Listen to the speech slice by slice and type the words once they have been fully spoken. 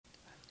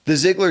The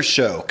Ziglar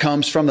Show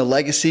comes from the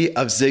legacy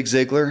of Zig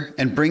Ziglar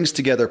and brings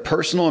together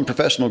personal and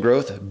professional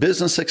growth,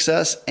 business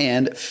success,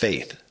 and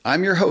faith.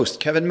 I'm your host,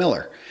 Kevin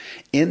Miller.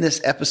 In this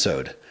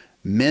episode,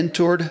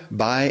 mentored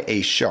by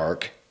a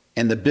shark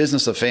and the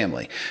business of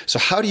family. So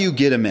how do you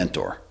get a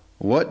mentor?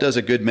 What does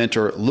a good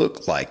mentor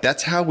look like?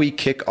 That's how we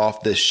kick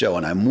off this show.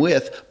 And I'm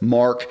with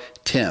Mark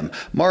Timm.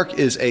 Mark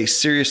is a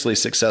seriously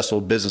successful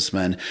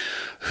businessman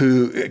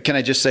who, can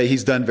I just say,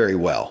 he's done very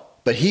well.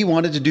 But he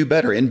wanted to do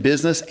better in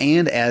business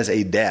and as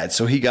a dad.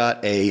 So he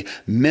got a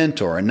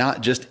mentor, and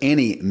not just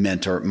any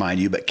mentor, mind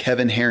you, but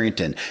Kevin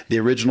Harrington, the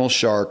original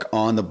shark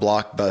on the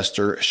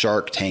blockbuster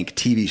Shark Tank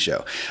TV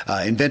show,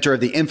 inventor of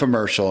the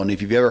infomercial. And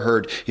if you've ever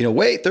heard,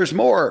 wait, there's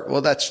more.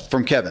 Well, that's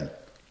from Kevin.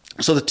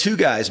 So the two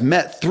guys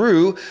met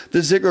through the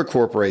Ziglar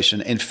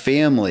Corporation and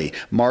family.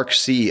 Mark,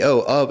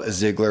 CEO of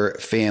Ziglar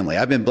Family.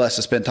 I've been blessed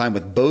to spend time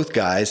with both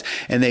guys,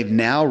 and they've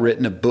now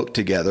written a book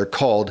together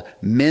called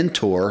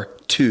Mentor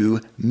to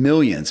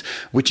Millions,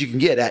 which you can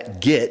get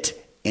at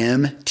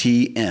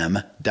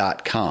getmtm.com.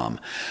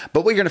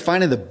 But what you're going to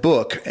find in the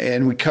book,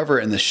 and we cover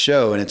it in the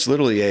show, and it's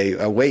literally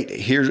a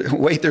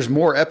wait, there's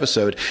more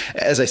episode.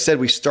 As I said,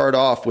 we start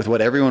off with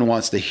what everyone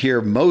wants to hear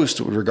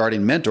most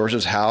regarding mentors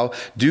is how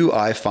do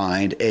I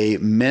find a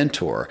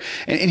mentor?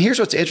 And here's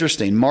what's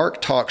interesting. Mark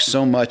talks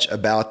so much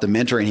about the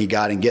mentoring he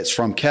got and gets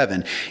from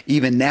Kevin,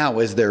 even now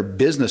as their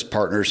business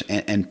partners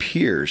and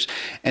peers.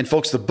 And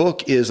folks, the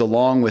book is,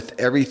 along with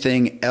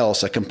everything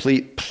else, a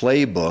complete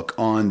playbook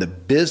on the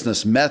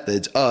business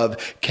methods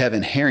of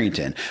Kevin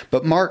Harrington.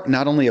 But Mark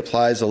not only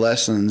applies the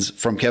lessons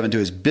from Kevin to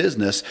his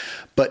business,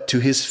 but to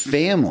his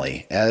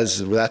family,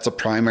 as that's a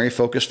primary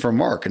focus for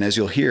Mark. And as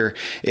you'll hear,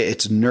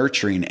 it's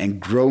nurturing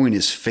and growing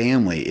his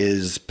family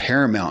is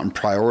paramount and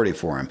priority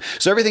for him.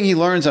 So everything he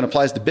learns and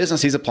applies to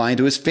business, he's applying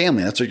to his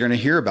family. That's what you're going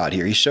to hear about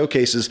here. He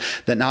showcases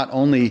that not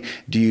only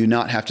do you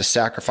not have to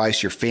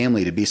sacrifice your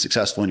family to be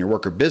successful in your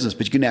work or business,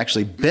 but you can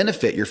actually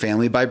benefit your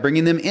family by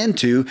bringing them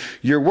into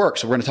your work.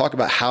 So we're going to talk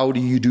about how do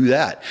you do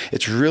that.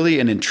 It's really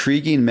an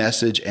intriguing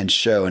message and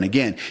show. And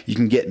again, you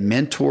can get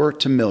Mentor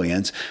to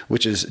Millions,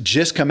 which has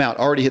just come out,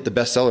 already hit the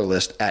bestseller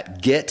list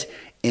at getmtm.com.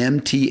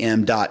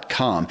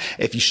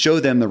 If you show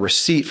them the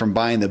receipt from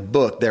buying the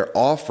book, they're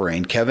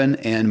offering Kevin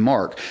and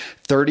Mark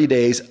 30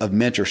 days of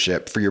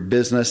mentorship for your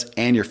business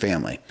and your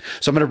family.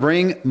 So I'm going to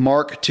bring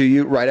Mark to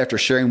you right after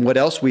sharing what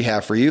else we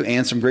have for you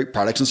and some great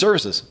products and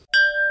services.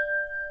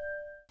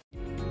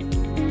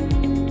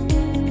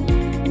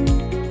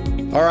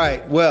 All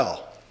right.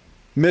 Well,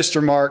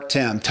 Mr. Mark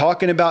Timm,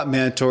 talking about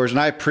mentors, and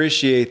I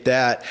appreciate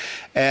that,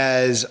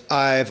 as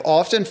I've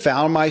often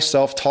found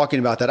myself talking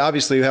about that.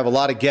 Obviously, we have a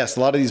lot of guests. A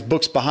lot of these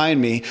books behind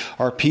me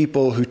are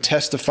people who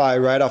testify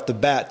right off the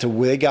bat to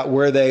where they got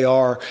where they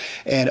are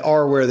and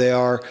are where they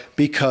are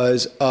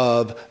because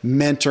of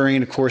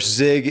mentoring. Of course,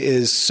 Zig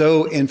is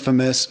so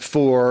infamous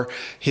for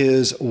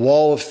his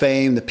wall of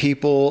fame, the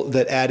people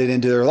that added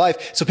into their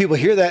life. So people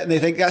hear that and they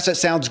think, gosh, that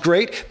sounds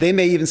great. They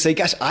may even say,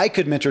 gosh, I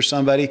could mentor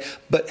somebody,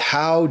 but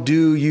how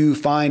do you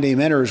find a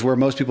mentor is where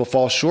most people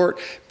fall short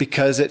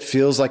because it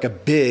feels like a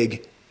big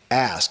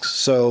ask.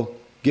 So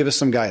give us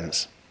some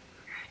guidance.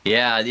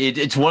 Yeah,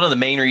 it's one of the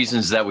main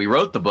reasons that we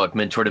wrote the book,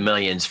 Mentor to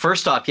Millions.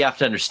 First off, you have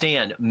to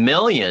understand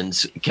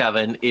millions,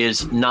 Kevin,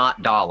 is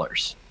not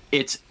dollars.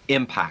 It's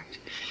impact.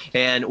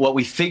 And what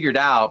we figured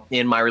out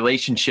in my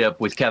relationship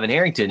with Kevin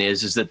Harrington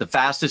is that the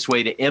fastest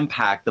way to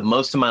impact the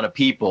most amount of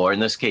people, or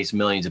in this case,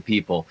 millions of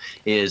people,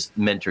 is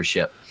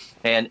mentorship.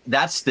 And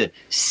that's the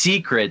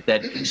secret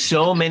that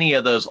so many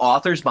of those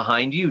authors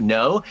behind you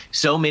know.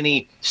 So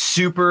many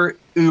super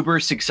uber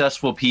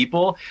successful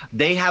people,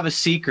 they have a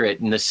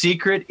secret. And the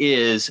secret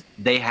is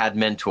they had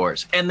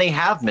mentors, and they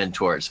have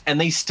mentors, and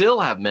they still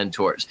have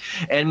mentors.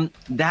 And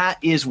that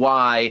is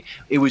why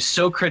it was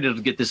so critical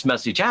to get this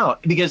message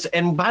out. Because,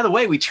 and by the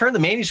way, we turned the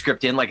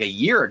manuscript in like a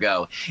year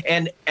ago.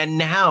 And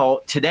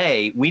now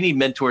today we need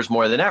mentors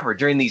more than ever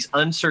during these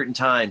uncertain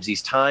times,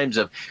 these times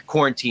of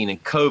quarantine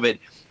and COVID.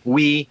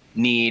 We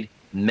need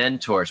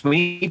mentors.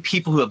 We need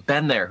people who have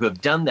been there, who have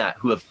done that,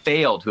 who have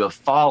failed, who have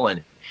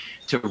fallen,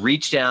 to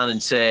reach down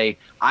and say,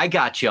 I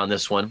got you on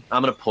this one.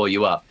 I'm going to pull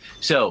you up.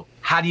 So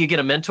how do you get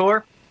a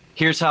mentor?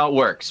 Here's how it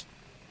works.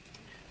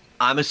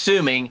 I'm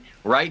assuming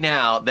right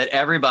now that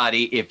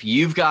everybody, if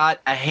you've got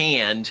a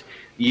hand,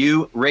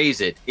 you raise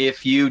it.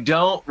 If you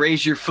don't,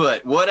 raise your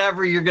foot.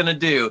 Whatever you're going to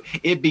do,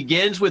 it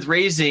begins with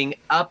raising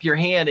up your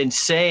hand and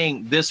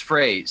saying this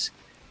phrase,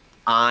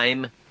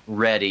 I'm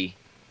ready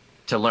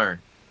to learn.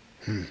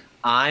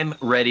 I'm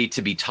ready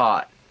to be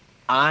taught.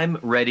 I'm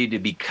ready to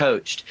be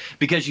coached.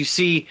 Because you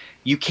see,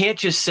 you can't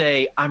just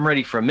say, I'm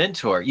ready for a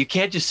mentor. You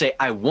can't just say,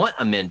 I want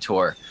a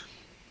mentor.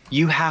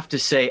 You have to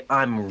say,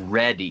 I'm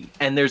ready.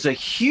 And there's a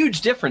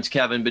huge difference,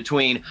 Kevin,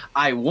 between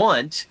I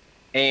want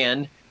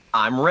and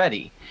I'm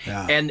ready.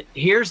 Yeah. And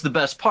here's the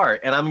best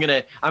part. And I'm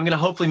gonna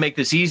hopefully make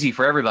this easy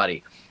for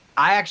everybody.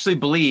 I actually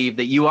believe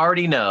that you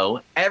already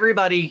know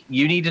everybody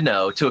you need to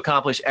know to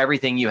accomplish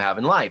everything you have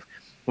in life.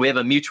 We have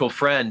a mutual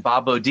friend,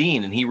 Bob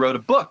Bodine, and he wrote a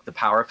book, The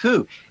Power of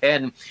Who.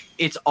 And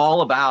it's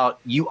all about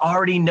you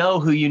already know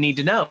who you need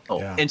to know.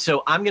 Yeah. And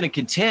so I'm going to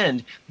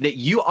contend that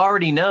you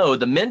already know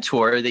the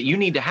mentor that you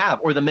need to have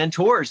or the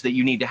mentors that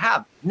you need to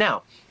have.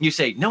 Now, you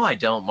say, no, I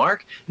don't,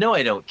 Mark. No,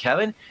 I don't,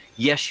 Kevin.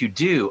 Yes, you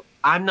do.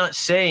 I'm not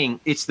saying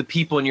it's the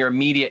people in your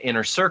immediate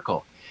inner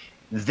circle.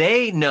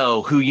 They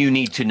know who you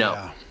need to know.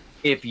 Yeah.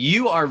 If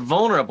you are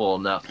vulnerable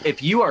enough,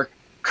 if you are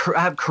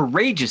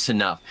courageous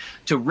enough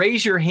to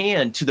raise your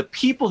hand to the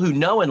people who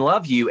know and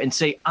love you and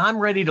say, I'm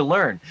ready to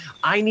learn.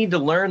 I need to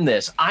learn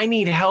this. I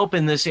need help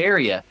in this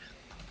area.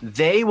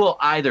 They will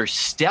either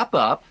step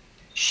up,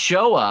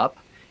 show up,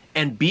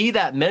 and be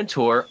that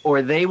mentor,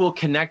 or they will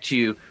connect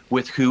you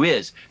with who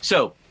is.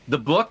 So the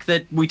book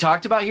that we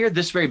talked about here,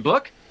 this very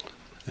book,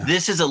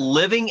 this is a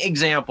living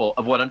example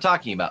of what I'm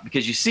talking about,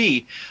 because you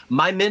see,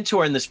 my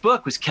mentor in this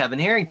book was Kevin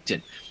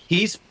Harrington.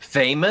 He's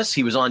famous.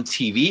 He was on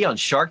TV, on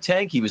Shark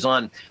Tank. He was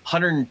on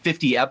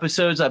 150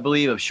 episodes, I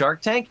believe, of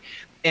Shark Tank.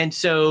 And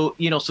so,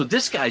 so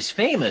this guy's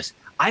famous.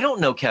 I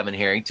don't know Kevin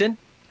Harrington,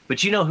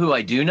 but you know who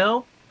I do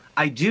know?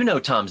 I do know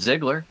Tom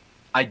Ziglar.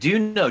 I do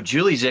know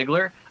Julie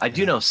Ziglar. I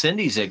do know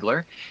Cindy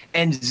Ziglar.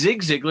 And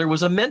Zig Ziglar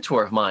was a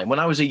mentor of mine when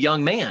I was a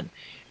young man.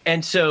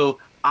 And so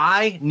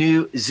I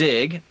knew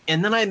Zig,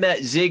 and then I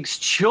met Zig's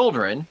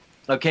children.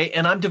 Okay,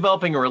 and I'm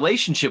developing a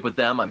relationship with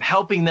them. I'm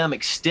helping them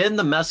extend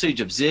the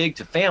message of Zig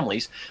to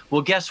families.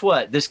 Well, guess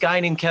what? This guy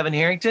named Kevin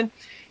Harrington,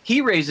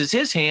 he raises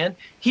his hand.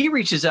 He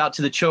reaches out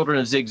to the children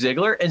of Zig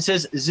Ziglar and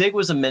says Zig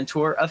was a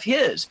mentor of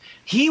his.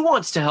 He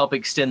wants to help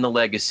extend the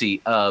legacy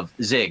of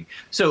Zig.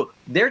 So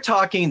they're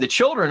talking, the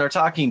children are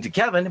talking to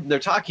Kevin. They're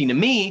talking to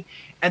me.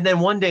 And then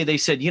one day they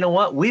said, you know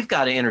what? We've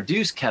got to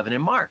introduce Kevin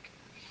and Mark.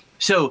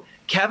 So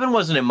Kevin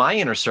wasn't in my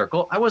inner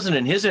circle. I wasn't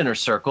in his inner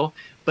circle.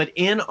 But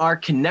in our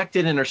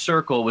connected inner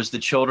circle was the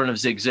children of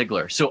Zig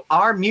Ziglar. So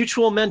our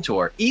mutual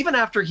mentor, even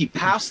after he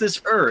passed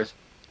this earth,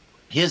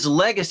 his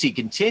legacy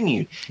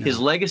continued, his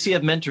legacy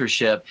of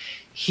mentorship.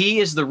 He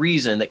is the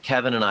reason that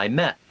Kevin and I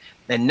met.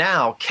 And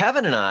now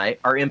Kevin and I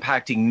are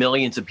impacting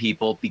millions of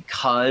people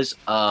because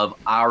of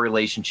our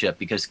relationship,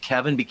 because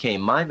Kevin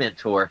became my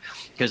mentor,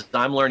 because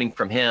I'm learning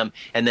from him.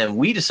 And then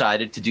we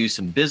decided to do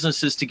some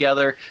businesses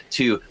together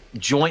to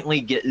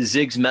jointly get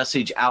Zig's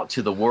message out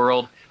to the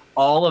world.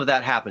 All of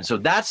that happened. So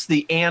that's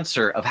the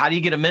answer of how do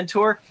you get a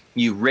mentor?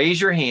 You raise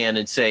your hand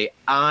and say,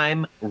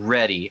 I'm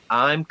ready.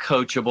 I'm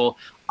coachable.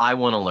 I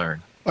want to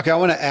learn. Okay, I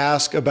want to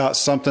ask about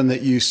something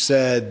that you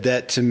said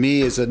that to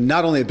me is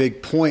not only a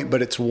big point,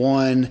 but it's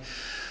one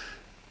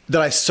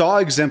that I saw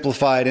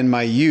exemplified in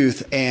my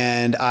youth,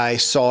 and I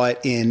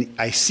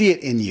see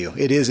it in you.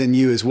 It is in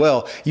you as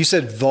well. You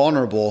said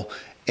vulnerable,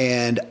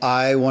 and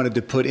I wanted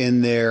to put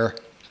in there,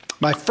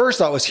 my first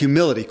thought was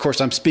humility. Of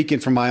course, I'm speaking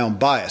from my own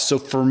bias. So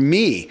for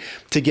me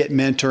to get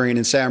mentoring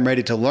and say I'm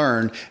ready to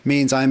learn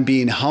means I'm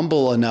being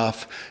humble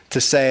enough to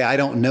say I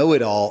don't know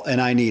it all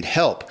and I need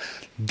help.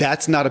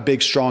 That's not a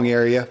big, strong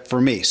area for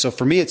me. So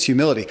for me, it's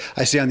humility.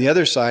 I see on the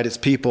other side, it's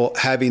people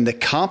having the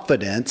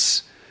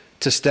confidence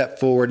to step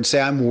forward and say,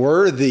 I'm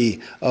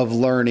worthy of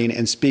learning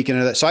and speaking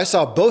of that. So I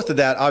saw both of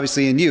that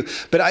obviously in you.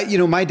 But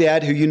my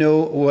dad, who you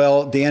know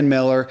well, Dan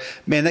Miller,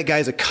 man, that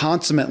guy's a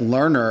consummate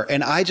learner.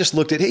 And I just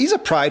looked at him. He's a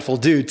prideful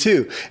dude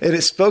too. And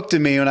it spoke to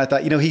me when I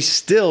thought, he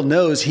still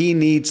knows he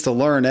needs to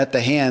learn at the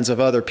hands of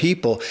other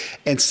people.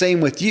 And same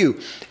with you.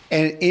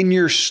 And in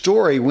your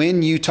story,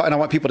 when you talk, and I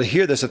want people to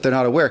hear this if they're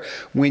not aware,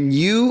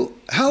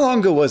 how long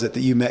ago was it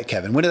that you met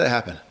Kevin? When did that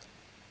happen?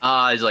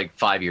 It was like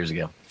 5 years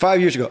ago. 5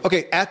 years ago.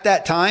 Okay. At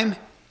that time,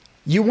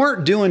 you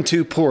weren't doing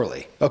too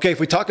poorly. Okay. If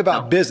we talk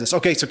about business.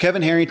 Okay. So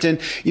Kevin Harrington,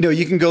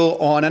 you can go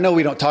on. I know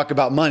we don't talk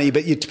about money,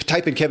 but you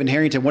type in Kevin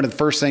Harrington. One of the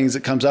first things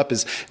that comes up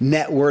is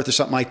net worth or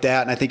something like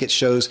that. And I think it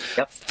shows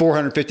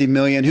 450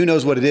 million. Who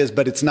knows what it is,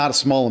 but it's not a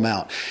small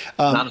amount.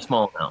 Not a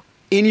small amount.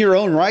 In your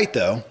own right,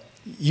 though,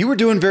 you were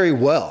doing very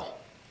well.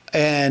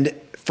 And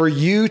for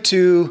you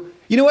to,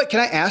 you know what, can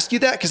I ask you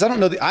that? Because I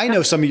don't know, I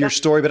know some of your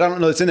story, but I don't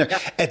know that's in there. Yeah.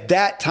 At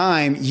that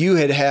time, you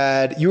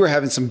were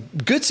having some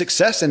good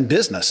success in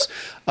business.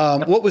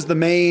 What was the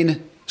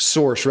main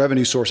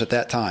revenue source at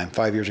that time,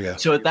 5 years ago?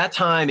 So at that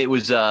time, it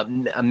was a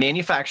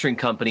manufacturing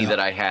company that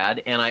I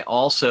had, and I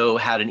also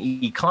had an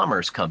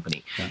e-commerce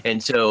company. Yeah.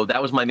 And so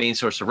that was my main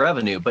source of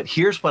revenue. But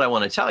here's what I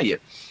want to tell you.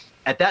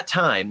 At that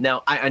time,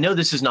 now I know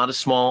this is not a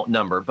small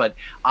number, but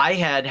I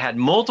had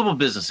multiple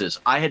businesses.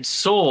 I had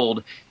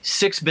sold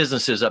 6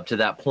 businesses up to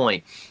that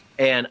point,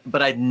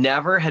 but I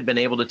never had been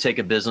able to take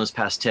a business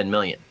past 10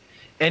 million.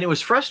 And it was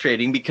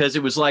frustrating because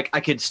it was like I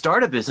could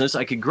start a business,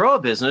 I could grow a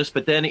business,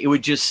 but then it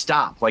would just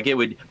stop. Like it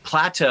would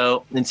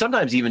plateau and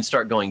sometimes even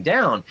start going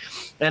down.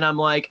 And I'm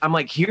like,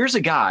 here's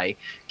a guy,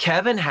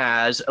 Kevin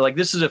has, like,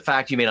 this is a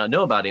fact you may not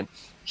know about him.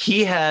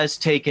 He has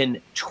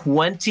taken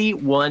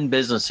 21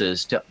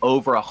 businesses to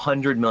over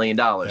 $100 million,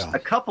 a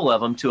couple of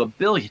them to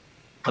 $1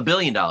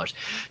 billion.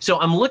 So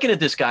I'm looking at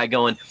this guy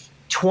going,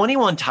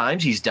 21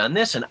 times he's done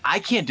this and I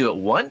can't do it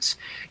once.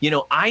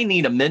 I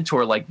need a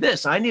mentor like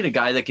this. I need a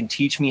guy that can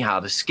teach me how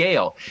to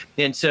scale.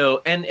 And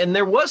so, and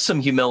there was some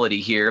humility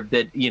here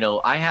that,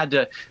 I had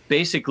to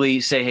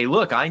basically say, hey,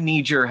 look, I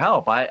need your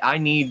help. I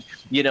need,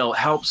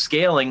 help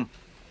scaling.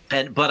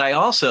 But I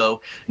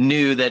also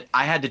knew that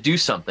I had to do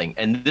something.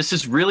 And this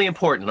is really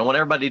important. I want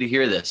everybody to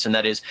hear this. And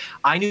that is,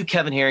 I knew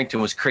Kevin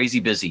Harrington was crazy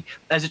busy.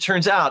 As it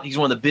turns out, he's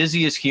one of the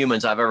busiest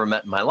humans I've ever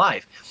met in my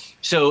life.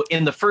 So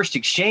in the first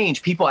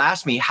exchange, people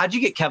asked me, how'd you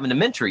get Kevin to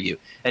mentor you?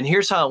 And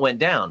here's how it went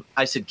down.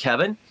 I said,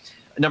 Kevin,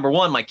 number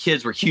one, my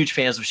kids were huge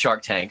fans of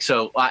Shark Tank.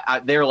 So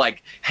they're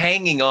like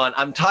hanging on.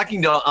 I'm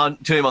talking to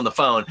him on the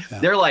phone. Yeah.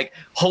 They're like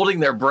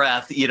holding their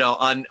breath,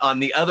 on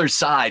the other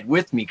side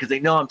with me because they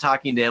know I'm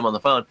talking to him on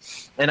the phone.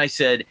 And I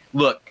said,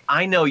 look,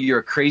 I know you're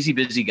a crazy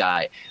busy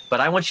guy,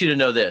 but I want you to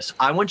know this.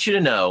 I want you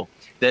to know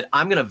that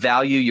I'm going to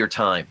value your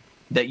time,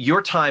 that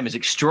your time is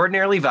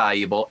extraordinarily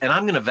valuable, and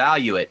I'm going to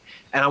value it.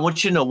 And I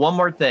want you to know one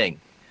more thing.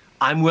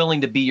 I'm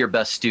willing to be your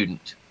best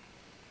student.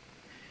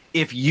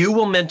 If you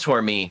will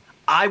mentor me,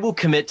 I will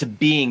commit to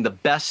being the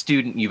best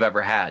student you've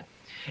ever had.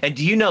 And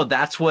do you know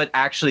that's what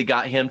actually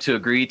got him to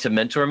agree to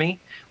mentor me?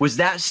 Was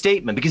that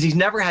statement, because he's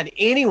never had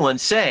anyone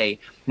say,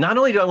 not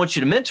only do I want you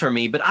to mentor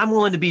me, but I'm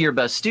willing to be your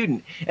best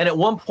student. And at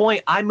one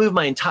point, I moved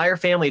my entire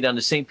family down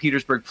to St.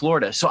 Petersburg,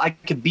 Florida, so I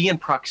could be in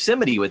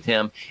proximity with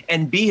him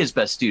and be his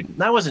best student.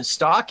 And I wasn't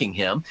stalking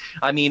him.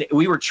 I mean,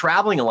 we were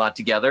traveling a lot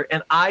together,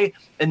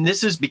 and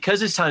this is because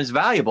his time is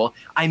valuable,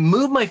 I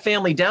moved my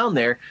family down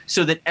there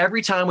so that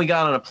every time we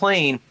got on a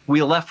plane,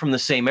 we left from the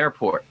same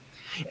airport.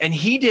 And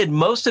he did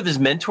most of his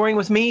mentoring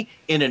with me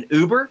in an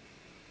Uber,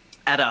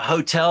 at a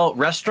hotel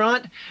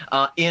restaurant,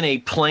 in a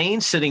plane,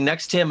 sitting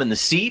next to him in the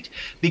seat,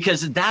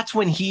 because that's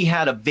when he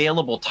had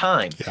available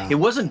time. Yeah. It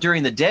wasn't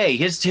during the day.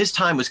 His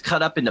time was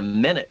cut up into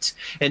minutes.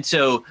 And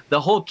so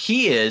the whole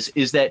key is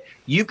that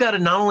you've got to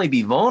not only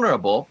be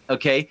vulnerable,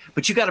 okay,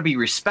 but you got to be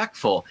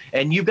respectful,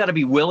 and you've got to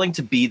be willing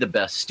to be the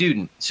best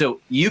student.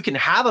 So you can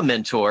have a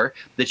mentor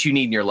that you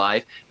need in your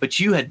life, but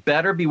you had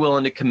better be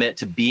willing to commit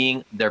to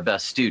being their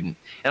best student.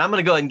 And I'm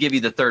going to go ahead and give you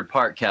the third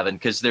part, Kevin,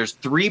 because there's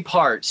 3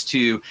 parts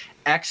to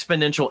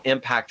exponential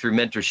impact through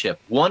mentorship.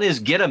 1 is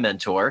get a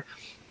mentor.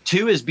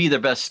 2 is be their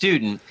best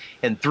student.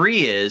 And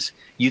 3 is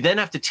you then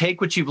have to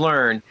take what you've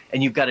learned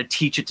and you've got to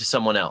teach it to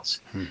someone else.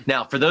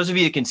 Now, for those of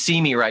you that can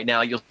see me right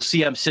now, you'll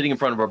see I'm sitting in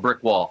front of a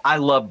brick wall. I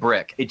love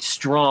brick. It's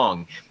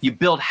strong. You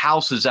build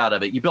houses out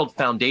of it. You build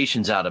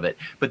foundations out of it.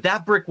 But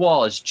that brick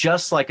wall is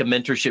just like a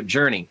mentorship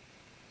journey.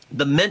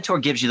 The mentor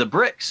gives you the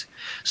bricks.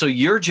 So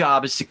your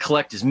job is to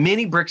collect as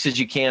many bricks as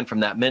you can from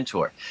that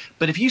mentor.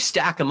 But if you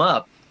stack them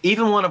up,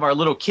 even one of our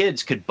little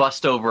kids could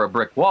bust over a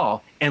brick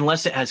wall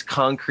unless it has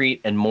concrete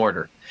and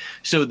mortar.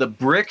 So the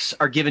bricks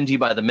are given to you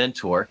by the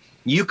mentor.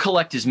 You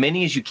collect as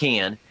many as you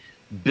can,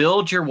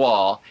 build your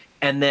wall,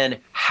 and then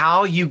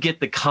how you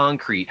get the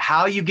concrete,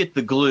 how you get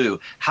the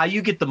glue, how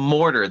you get the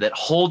mortar that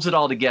holds it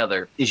all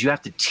together is you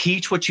have to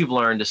teach what you've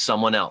learned to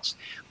someone else.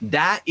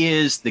 That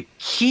is the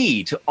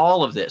key to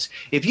all of this.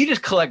 If you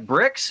just collect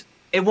bricks,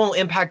 it won't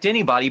impact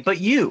anybody but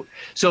you.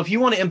 So if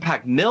you want to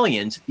impact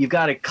millions, you've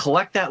got to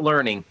collect that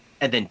learning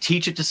and then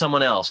teach it to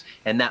someone else,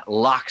 and that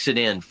locks it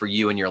in for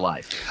you in your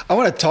life. I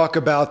want to talk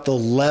about the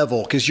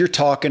level, because you're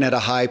talking at a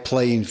high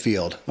playing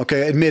field.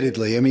 Okay,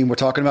 admittedly, I mean, we're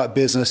talking about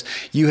business.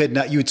 You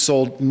had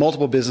sold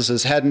multiple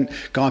businesses, hadn't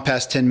gone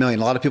past 10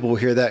 million. A lot of people will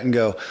hear that and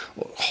go,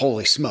 well,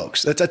 "Holy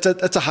smokes,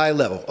 that's a high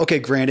level." Okay,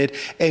 granted.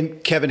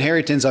 And Kevin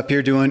Harrington's up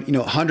here doing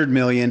 100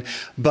 million,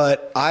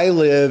 but I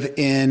live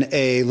in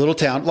a little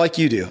town like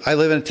you do. I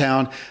live in a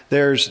town.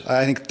 There's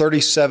I think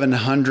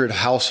 3,700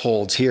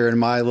 households here in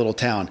my little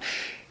town.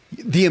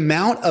 The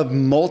amount of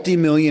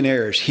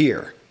multimillionaires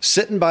here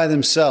sitting by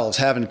themselves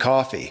having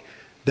coffee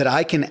that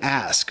I can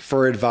ask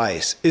for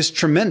advice is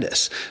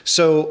tremendous.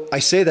 So I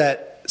say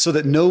that so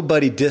that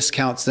nobody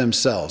discounts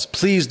themselves.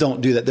 Please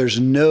don't do that. There's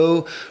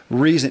no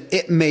reason.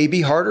 It may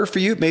be harder for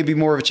you. It may be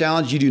more of a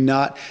challenge. You do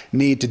not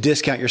need to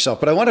discount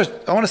yourself. But I want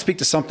to speak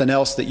to something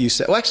else that you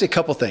said. Well, actually, a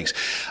couple things.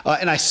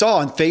 And I saw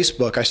on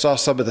Facebook, I saw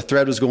some of the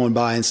thread was going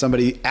by, and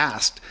somebody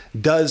asked,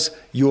 does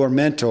your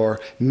mentor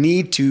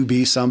need to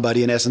be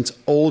somebody, in essence,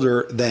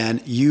 older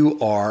than you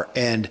are?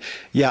 And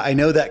yeah, I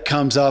know that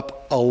comes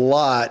up a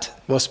lot.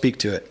 Well, speak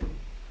to it.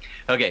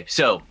 Okay,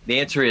 so the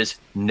answer is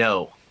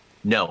no.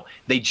 No,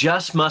 they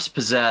just must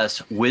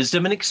possess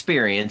wisdom and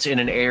experience in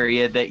an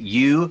area that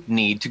you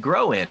need to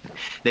grow in.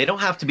 They don't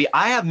have to be.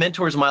 I have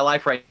mentors in my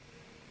life right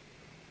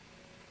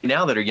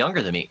now that are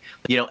younger than me.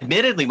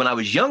 Admittedly, when I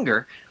was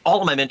younger,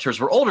 all of my mentors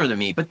were older than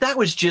me, but that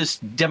was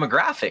just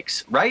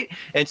demographics, right?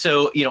 And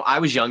so, I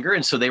was younger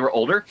and so they were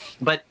older,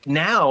 but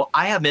now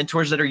I have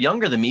mentors that are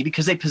younger than me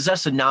because they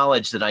possess a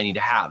knowledge that I need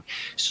to have.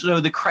 So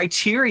the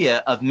criteria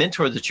of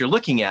mentor that you're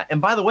looking at,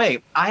 and by the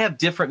way, I have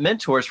different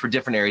mentors for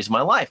different areas of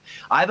my life.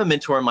 I have a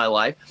mentor in my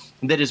life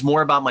that is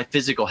more about my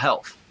physical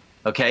health.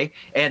 Okay.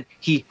 And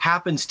he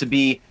happens to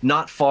be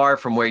not far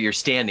from where you're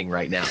standing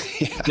right now,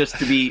 just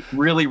to be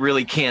really,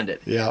 really candid.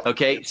 Yeah.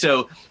 Okay.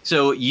 So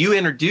you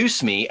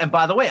introduced me. And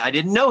by the way, I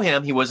didn't know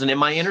him. He wasn't in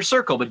my inner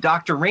circle, but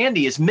Dr.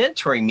 Randy is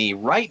mentoring me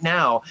right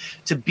now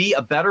to be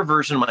a better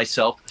version of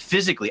myself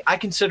physically. I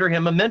consider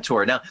him a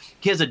mentor. Now,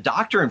 he has a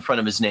doctor in front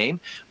of his name,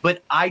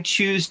 but I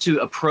choose to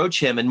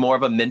approach him in more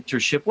of a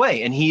mentorship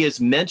way. And he is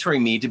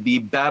mentoring me to be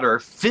better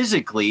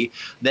physically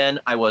than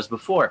I was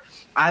before.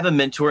 I have a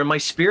mentor in my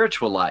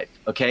spiritual life,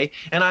 okay?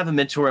 And I have a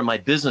mentor in my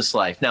business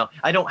life. Now,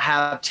 I don't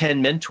have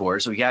 10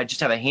 mentors. Okay? I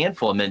just have a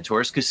handful of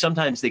mentors because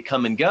sometimes they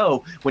come and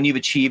go when you've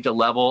achieved a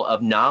level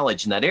of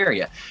knowledge in that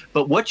area.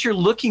 But what you're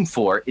looking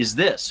for is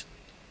this.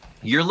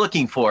 You're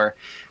looking for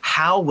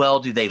how well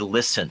do they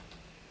listen,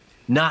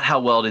 not how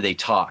well do they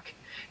talk.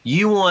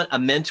 You want a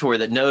mentor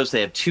that knows they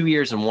have 2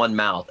 ears and 1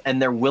 mouth,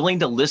 and they're willing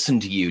to listen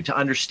to you, to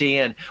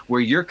understand where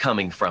you're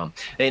coming from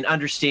and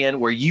understand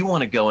where you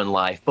want to go in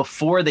life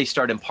before they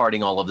start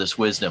imparting all of this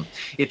wisdom.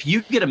 If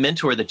you get a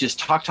mentor that just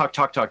talk,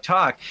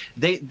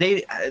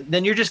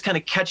 then you're just kind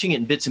of catching it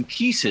in bits and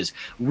pieces.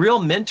 Real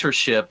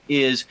mentorship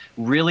is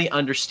really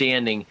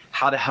understanding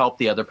how to help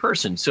the other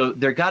person. So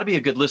they've got to be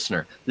a good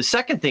listener. The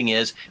second thing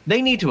is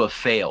they need to have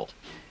failed.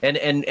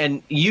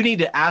 And you need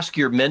to ask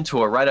your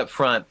mentor right up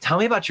front, tell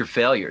me about your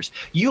failures.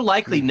 You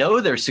likely know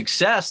their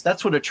success.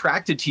 That's what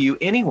attracted to you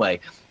anyway.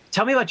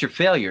 Tell me about your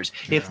failures.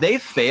 Yeah. If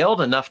they've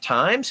failed enough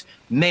times,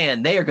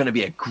 man, they are going to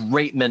be a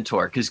great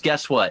mentor because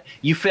guess what?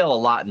 You fail a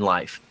lot in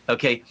life.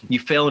 Okay. You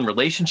fail in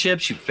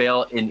relationships. You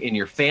fail in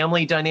your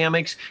family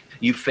dynamics.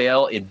 You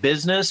fail in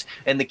business.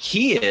 And the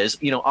key is,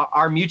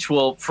 our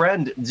mutual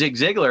friend, Zig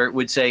Ziglar,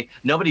 would say,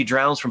 nobody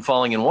drowns from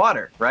falling in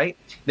water, right?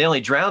 They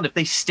only drown if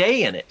they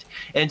stay in it.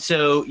 And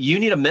so you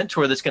need a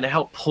mentor that's going to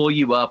help pull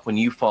you up when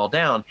you fall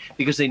down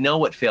because they know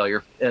what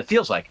failure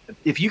feels like.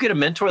 If you get a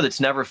mentor that's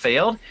never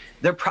failed,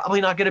 they're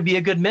probably not going to be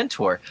a good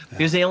mentor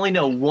because they only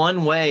know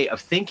one way of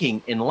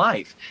thinking in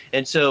life.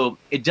 And so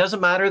it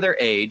doesn't matter their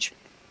age.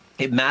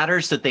 It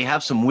matters that they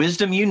have some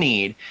wisdom you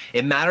need.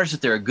 It matters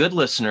that they're a good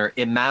listener.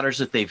 It matters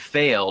that they've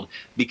failed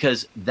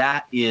because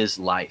that is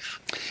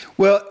life.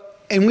 Well,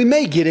 and we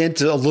may get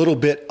into a little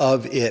bit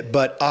of it,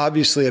 but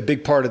obviously a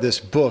big part of this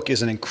book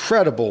is an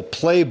incredible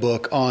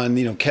playbook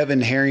on, Kevin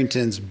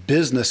Harrington's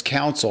business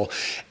counsel.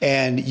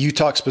 And you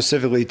talk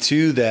specifically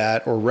to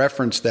that or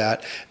reference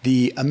that,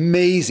 the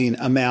amazing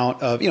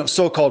amount of,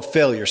 so-called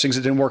failures, things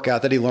that didn't work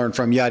out that he learned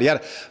from, yada,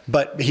 yada.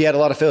 But he had a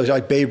lot of failures,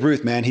 like Babe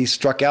Ruth, man. He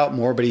struck out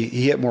more, but he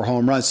hit more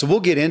home runs. So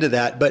we'll get into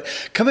that. But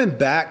coming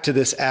back to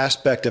this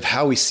aspect of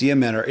how we see a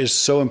mentor is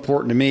so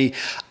important to me.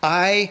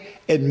 I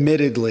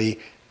admittedly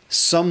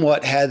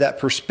somewhat had that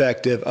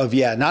perspective of,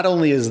 not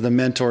only does the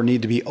mentor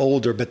need to be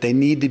older, but they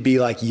need to be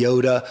like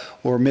Yoda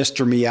or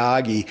Mr.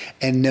 Miyagi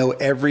and know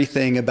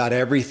everything about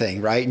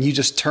everything, right? And you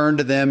just turn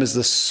to them as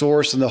the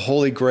source and the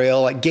Holy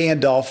Grail, like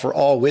Gandalf for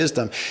all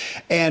wisdom.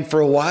 And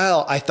for a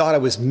while, I thought I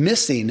was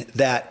missing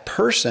that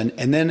person.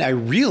 And then I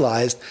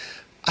realized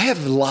I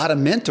have a lot of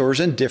mentors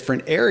in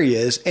different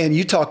areas. And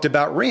you talked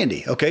about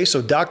Randy. Okay.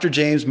 So Dr.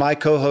 James, my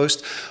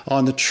co-host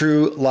on the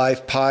True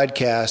Life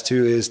podcast,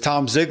 who is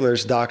Tom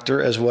Ziegler's doctor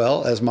as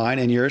well as mine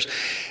and yours.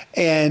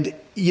 And,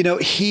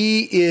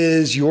 he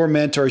is your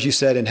mentor, as you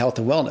said, in health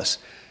and wellness.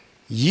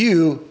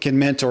 You can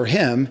mentor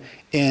him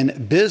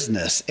in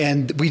business.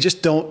 And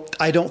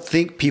I don't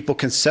think people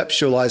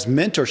conceptualize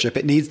mentorship.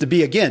 It needs to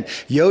be, again,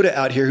 Yoda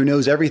out here who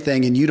knows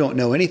everything and you don't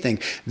know anything,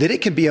 that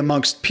it can be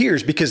amongst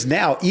peers because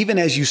now, even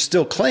as you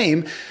still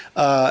claim,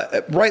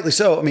 rightly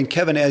so,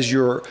 Kevin, as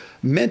your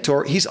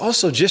mentor, he's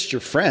also just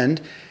your friend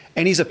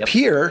and he's a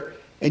peer.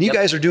 And you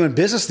guys are doing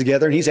business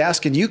together and he's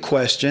asking you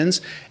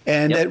questions.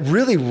 And that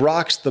really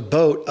rocks the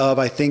boat of,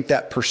 I think,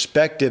 that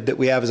perspective that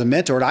we have as a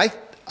mentor. And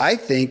I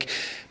think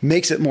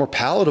makes it more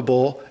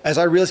palatable as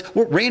I realize,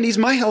 Randy's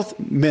my health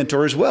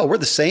mentor as well. We're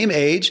the same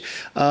age.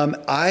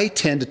 I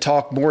tend to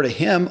talk more to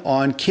him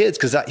on kids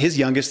because his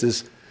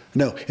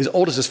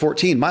oldest is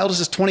 14. My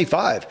oldest is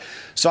 25.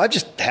 So I've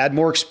just had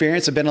more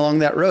experience and been along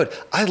that road.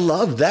 I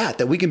love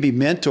that we can be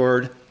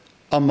mentored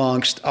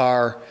amongst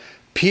our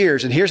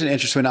peers. And here's an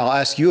interesting one I'll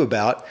ask you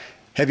about.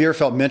 Have you ever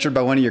felt mentored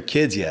by one of your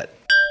kids yet?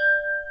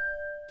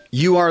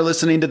 You are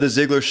listening to The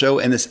Ziegler Show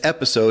and this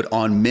episode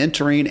on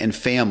mentoring and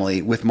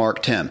family with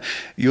Mark Timm.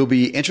 You'll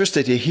be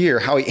interested to hear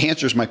how he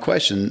answers my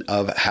question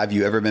of, have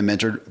you ever been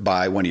mentored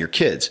by one of your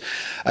kids?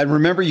 And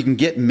remember, you can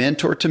get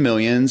Mentor to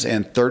Millions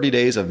and 30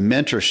 days of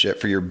mentorship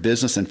for your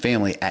business and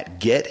family at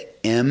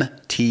getmtm.com.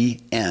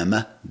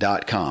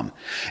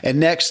 And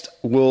next,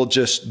 we'll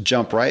just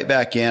jump right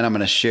back in. I'm going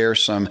to share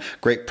some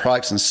great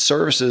products and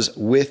services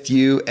with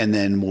you, and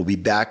then we'll be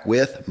back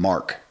with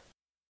Mark.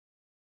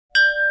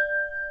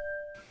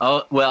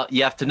 Oh, well,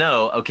 you have to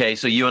know, okay,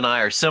 so you and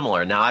I are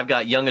similar. Now, I've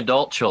got young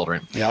adult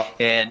children,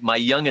 and my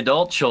young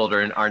adult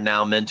children are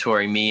now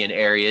mentoring me in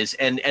areas.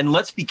 And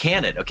let's be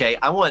candid, okay?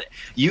 I want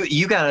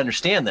you got to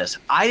understand this.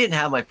 I didn't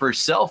have my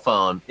first cell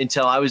phone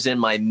until I was in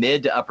my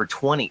mid to upper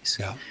 20s.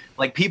 Yeah.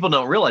 Like, people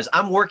don't realize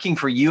I'm working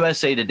for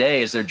USA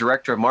Today as their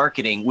director of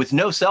marketing with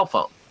no cell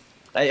phone.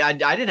 I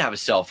didn't have a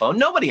cell phone.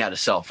 Nobody had a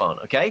cell phone.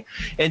 Okay.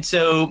 And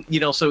so,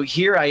 so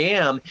here I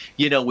am,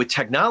 with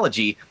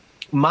technology.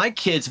 My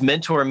kids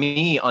mentor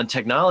me on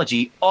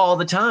technology all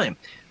the time.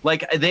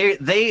 Like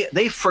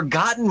they've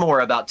forgotten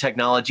more about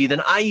technology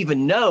than I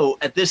even know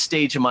at this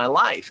stage of my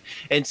life.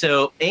 And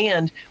so,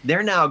 and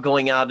they're now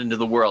going out into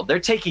the world. They're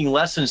taking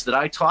lessons that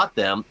I taught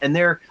them and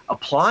they're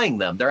applying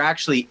them. They're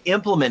actually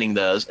implementing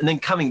those and then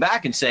coming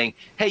back and saying,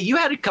 hey, you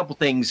had a couple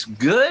things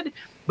good,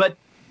 but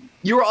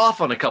you were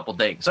off on a couple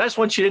things. I just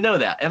want you to know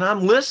that. And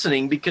I'm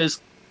listening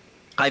because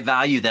I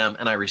value them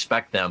and I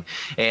respect them.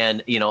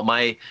 And,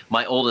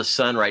 my oldest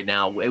son right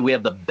now, we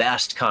have the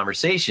best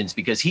conversations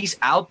because he's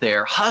out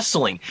there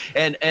hustling.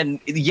 And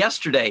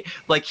yesterday,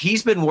 like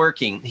he's been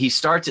working, he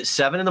starts at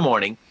 7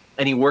 a.m.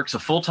 and he works a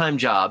full-time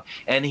job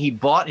and he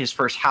bought his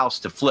first house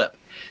to flip.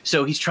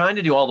 So he's trying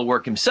to do all the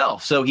work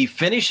himself. So he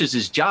finishes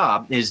his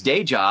job, his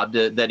day job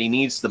that he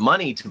needs the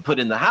money to put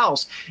in the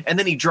house. And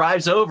then he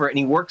drives over and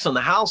he works on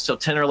the house till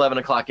 10 or 11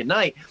 o'clock at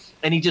night.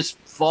 And he just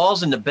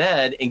falls into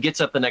bed and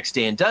gets up the next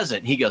day and does it.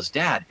 And he goes,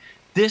 Dad,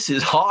 this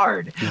is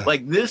hard. Yeah.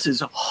 Like, this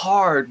is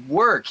hard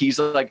work. He's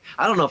like,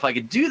 I don't know if I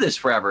could do this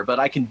forever, but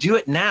I can do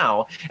it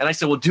now. And I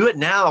said, well, do it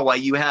now while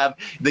you have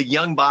the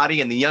young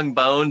body and the young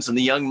bones and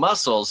the young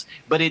muscles.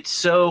 But it's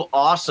so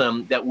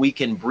awesome that we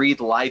can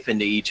breathe life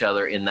into each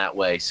other in that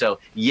way. So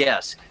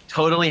yes,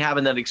 totally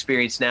having that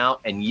experience now.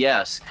 And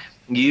yes,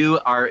 you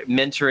are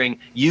mentoring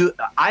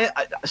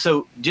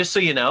so just so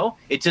you know,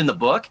 it's in the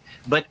book,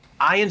 but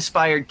I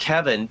inspired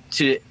Kevin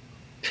to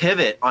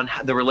pivot on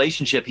the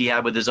relationship he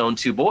had with his own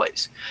 2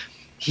 boys.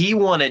 He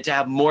wanted to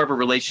have more of a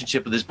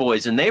relationship with his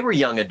boys, and they were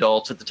young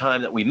adults at the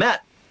time that we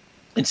met.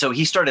 And so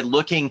he started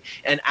looking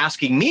and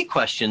asking me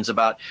questions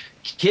about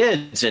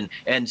kids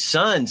and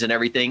sons and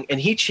everything. And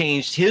he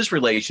changed his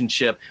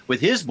relationship with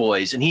his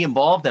boys and he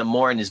involved them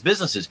more in his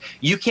businesses.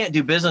 You can't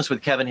do business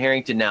with Kevin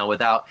Harrington now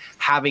without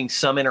having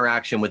some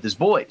interaction with his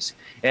boys.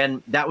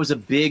 And that was a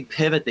big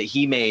pivot that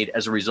he made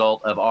as a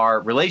result of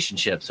our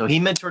relationship. So he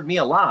mentored me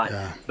a lot,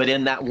 but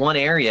in that one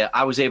area,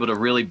 I was able to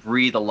really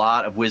breathe a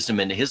lot of wisdom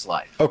into his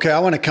life. Okay, I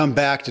want to come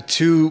back to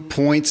 2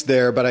 points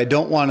there, but I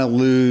don't want to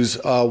lose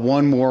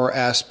one more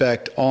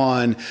aspect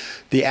on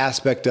the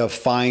aspect of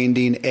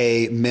finding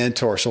a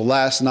mentor. So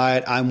last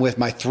night, I'm with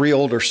my 3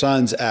 older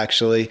sons,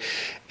 actually,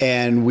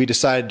 and we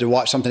decided to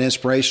watch something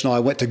inspirational. I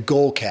went to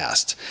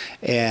Goalcast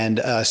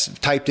and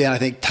typed in, I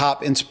think,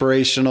 top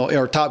inspirational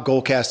or top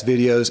Goalcast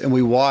videos, and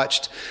we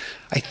watched,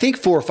 I think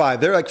 4 or 5.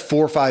 They're like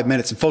 4 or 5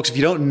 minutes. And folks, if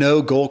you don't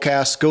know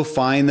Goalcast, go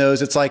find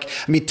those. It's like,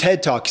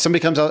 TED Talk.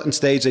 Somebody comes out on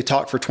stage, they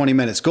talk for 20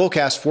 minutes.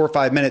 Goalcast, 4 or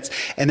 5 minutes,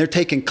 and they're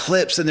taking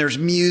clips and there's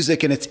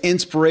music and it's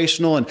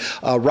inspirational. And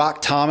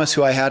Rock Thomas,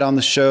 who I had on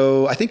the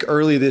show, I think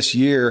early this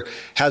year,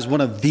 has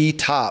one of the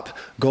top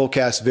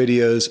Goalcast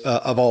videos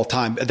of all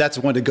time. That's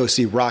one to go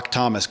see, Rock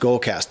Thomas,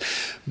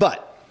 Goalcast.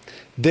 But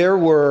there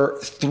were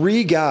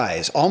 3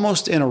 guys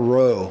almost in a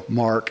row,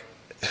 Mark,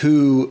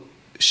 who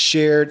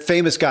shared,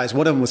 famous guys.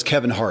 One of them was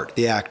Kevin Hart,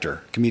 the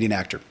actor, comedian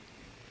actor.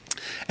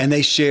 And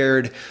they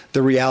shared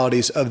the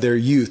realities of their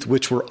youth,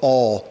 which were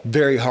all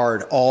very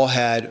hard, all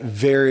had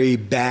very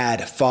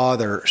bad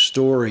father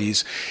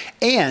stories,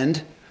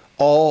 and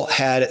all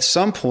had at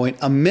some point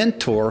a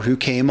mentor who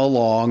came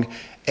along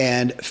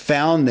and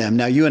found them.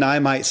 Now, you and I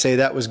might say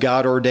that was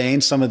God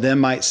ordained. Some of them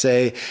might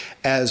say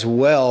as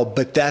well,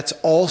 but that's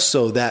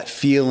also that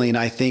feeling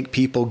I think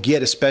people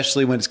get,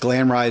 especially when it's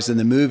glamorized in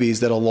the movies,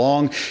 that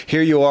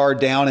here you are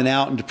down and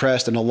out and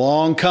depressed, and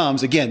along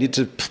comes, again,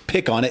 to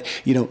pick on it,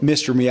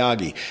 Mr.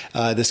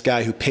 Miyagi, this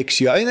guy who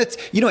picks you up. I mean, that's,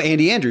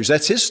 Andy Andrews,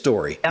 that's his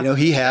story. Yep.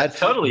 He had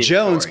totally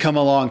Jones come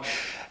along.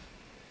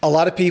 A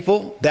lot of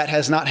people, that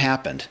has not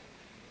happened.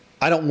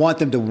 I don't want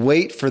them to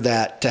wait for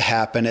that to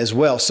happen as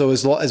well. So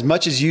as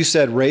much as you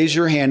said, raise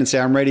your hand and say,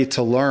 I'm ready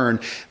to learn,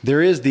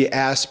 there is the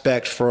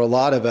aspect for a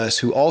lot of us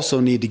who also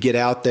need to get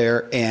out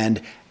there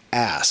and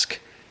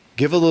ask.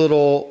 Give a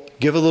little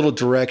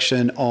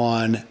direction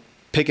on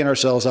picking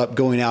ourselves up,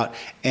 going out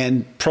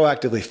and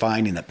proactively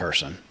finding that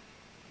person.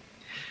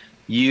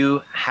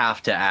 You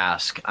have to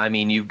ask.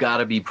 You've got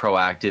to be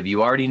proactive.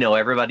 You already know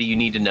everybody you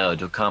need to know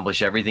to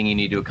accomplish everything you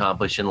need to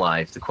accomplish in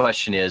life. The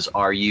question is,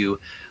 are you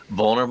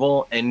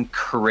vulnerable and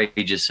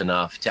courageous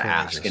enough to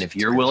ask? And if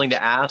you're willing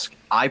to ask,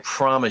 I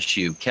promise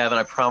you, Kevin,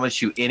 I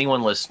promise you,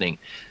 anyone listening,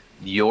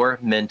 your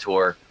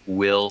mentor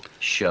will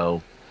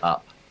show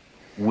up.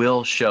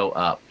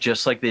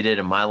 Just like they did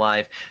in my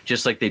life,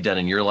 just like they've done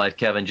in your life,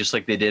 Kevin, just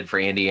like they did for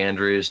Andy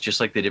Andrews, just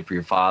like they did for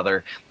your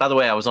father. By the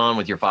way, I was on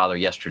with your father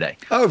yesterday.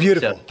 Oh,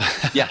 beautiful.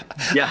 So, yeah.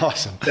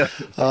 Awesome.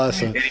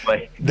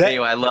 Anyway,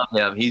 I love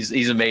him.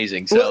 He's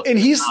amazing. So, well, and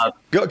he's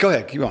go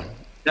ahead, keep on.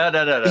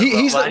 No.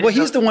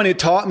 He's the one who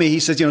taught me. He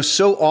says,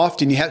 so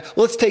often you have.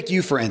 Well, let's take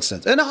you for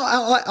instance, and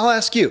I'll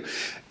ask you.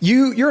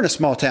 You're in a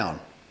small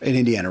town in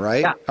Indiana,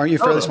 right? Yeah. Aren't you a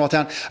fairly small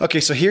town? Okay,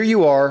 so here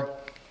you are.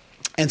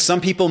 And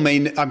some people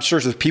I'm sure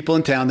there's people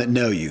in town that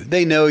know you.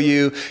 They know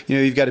you,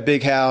 you've got a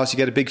big house, you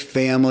got a big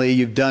family,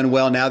 you've done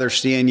well. Now they're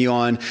seeing you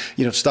on,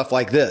 stuff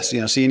like this,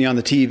 seeing you on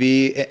the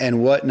TV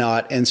and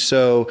whatnot. And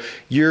so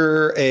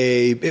you're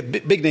a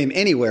big name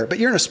anywhere, but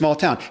you're in a small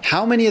town.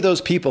 How many of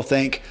those people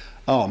think,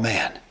 oh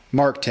man,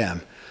 Mark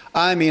Timm?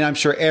 I mean, I'm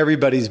sure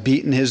everybody's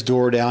beating his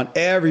door down.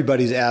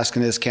 Everybody's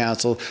asking his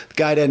counsel. The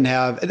guy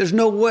there's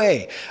no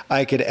way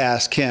I could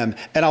ask him.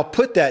 And I'll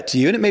put that to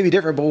you, and it may be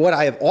different, but what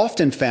I have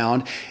often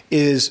found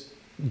is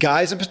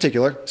guys in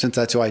particular, since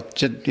that's who I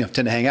tend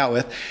to hang out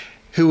with,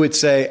 who would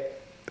say,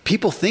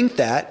 people think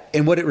that,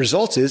 and what it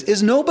results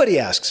is nobody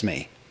asks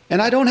me.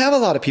 And I don't have a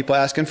lot of people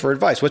asking for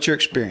advice. What's your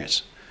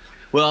experience?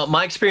 Well,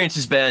 my experience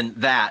has been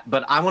that,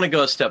 but I want to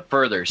go a step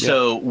further. Yeah.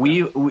 So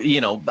we,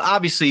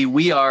 obviously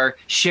we are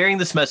sharing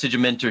this message of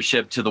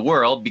mentorship to the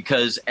world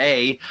because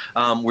A,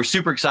 we're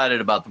super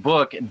excited about the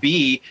book.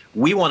 B,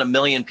 we want 1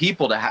 million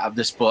people to have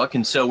this book.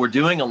 And so we're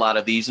doing a lot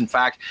of these. In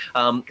fact,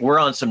 we're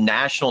on some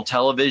national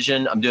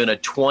television. I'm doing a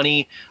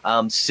 20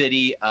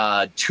 city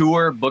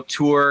book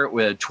tour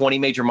with 20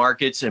 major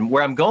markets. And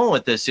where I'm going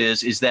with this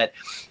is that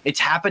it's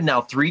happened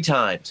now 3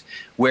 times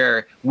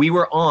where we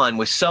were on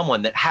with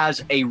someone that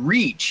has a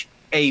reach,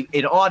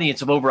 an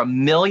audience of over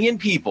 1 million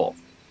people,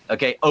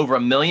 okay, over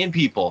 1 million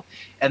people.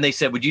 And they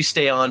said, would you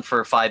stay on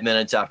for 5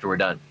 minutes after we're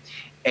done?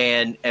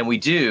 And we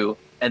do.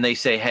 And they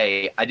say,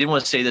 hey, I didn't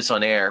want to say this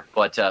on air,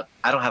 but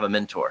I don't have a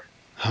mentor.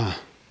 Huh.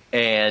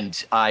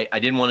 And I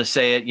didn't want to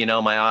say it,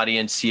 my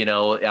audience,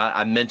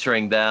 I'm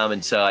mentoring them.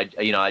 And so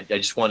I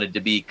just wanted to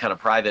be kind of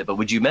private, but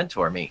would you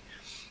mentor me?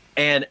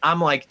 And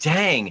I'm like,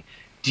 dang.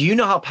 Do you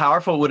know how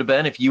powerful it would have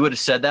been if you would have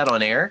said that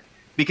on air?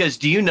 Because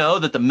do you know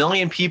that the 1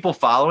 million people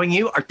following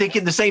you are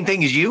thinking the same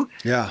thing as you?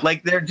 Yeah.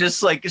 Like they're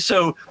just like,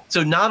 so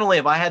not only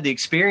have I had the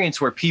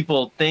experience where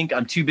people think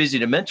I'm too busy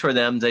to mentor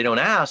them, they don't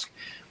ask,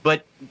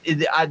 but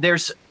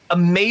there's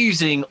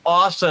amazing,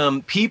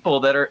 awesome people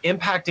that are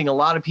impacting a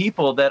lot of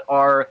people that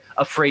are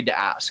afraid to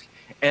ask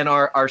and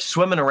are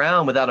swimming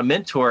around without a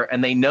mentor,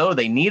 and they know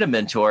they need a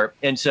mentor.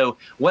 And so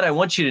what I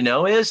want you to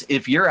know is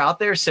if you're out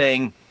there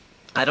saying,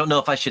 I don't know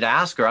if I should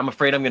ask, or I'm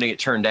afraid I'm going to get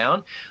turned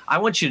down, I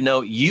want you to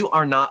know you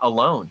are not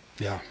alone.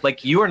 Yeah.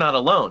 Like you are not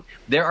alone.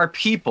 There are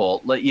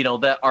people,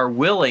 that are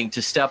willing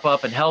to step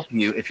up and help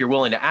you if you're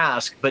willing to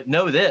ask. But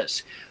know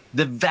this,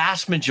 the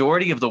vast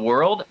majority of the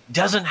world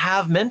doesn't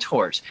have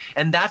mentors.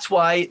 And that's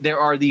why there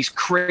are these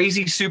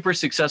crazy, super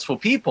successful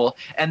people,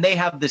 and they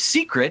have the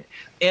secret,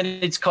 and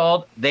it's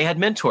called they had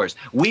mentors.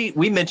 We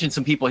mentioned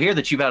some people here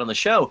that you've had on the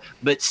show,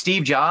 but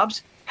Steve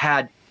Jobs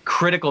had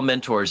critical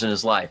mentors in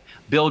his life.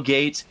 Bill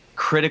Gates,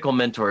 critical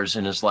mentors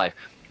in his life.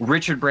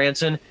 Richard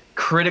Branson,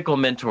 critical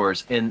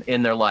mentors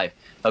in their life.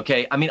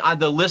 Okay. I mean,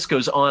 the list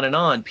goes on and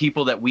on.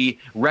 People that we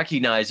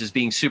recognize as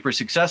being super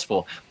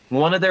successful.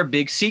 One of their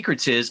big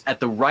secrets is at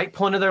the right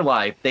point of their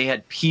life, they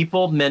had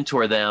people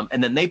mentor them,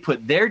 and then they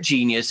put their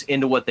genius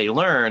into what they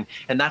learn.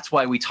 And that's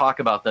why we talk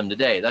about them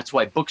today. That's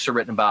why books are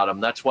written about them.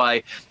 That's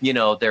why,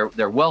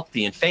 they're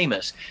wealthy and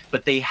famous,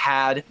 but they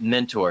had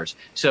mentors.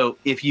 So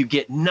if you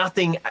get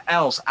nothing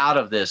else out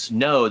of this,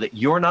 know that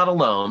you're not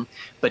alone,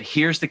 but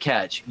here's the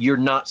catch. You're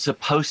not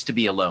supposed to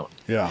be alone.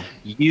 Yeah.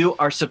 You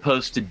are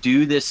supposed to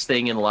do this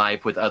thing in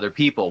life with other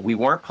people. We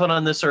weren't put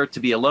on this earth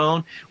to be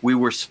alone. We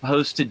were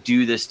supposed to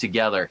do this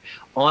together.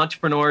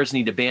 Entrepreneurs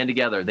need to band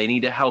together. They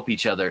need to help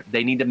each other.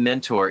 They need to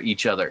mentor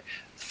each other.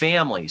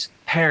 Families,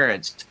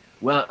 parents,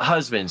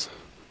 husbands,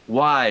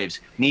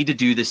 wives need to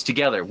do this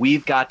together.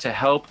 We've got to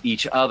help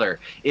each other.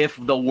 If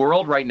the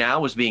world right now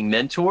was being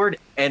mentored,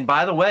 and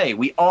by the way,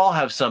 we all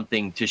have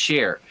something to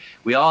share.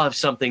 We all have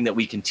something that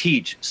we can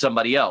teach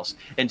somebody else.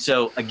 And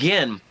so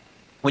again,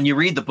 when you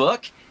read the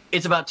book,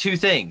 it's about 2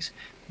 things: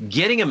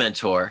 getting a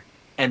mentor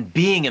and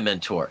being a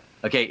mentor.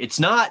 Okay, it's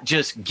not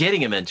just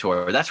getting a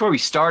mentor. That's where we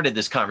started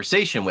this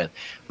conversation with.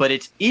 But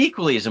it's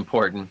equally as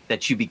important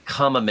that you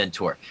become a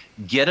mentor.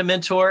 Get a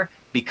mentor,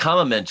 become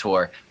a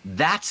mentor.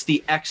 That's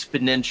the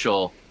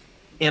exponential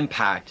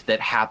impact that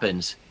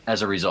happens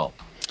as a result.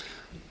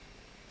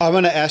 I'm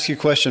going to ask you a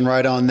question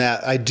right on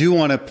that. I do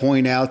want to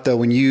point out, though,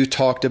 when you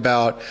talked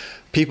about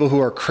people who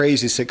are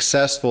crazy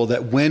successful,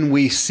 that when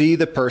we see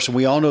the person,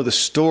 we all know the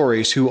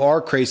stories who are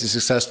crazy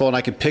successful, and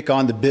I can pick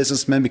on the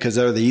businessmen because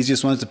they're the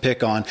easiest ones to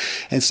pick on,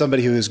 and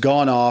somebody who has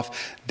gone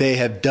off, they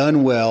have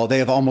done well, they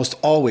have almost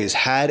always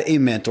had a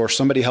mentor,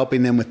 somebody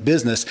helping them with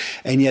business,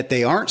 and yet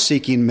they aren't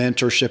seeking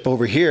mentorship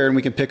over here, and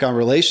we can pick on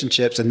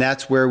relationships, and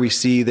that's where we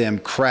see them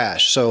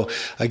crash. So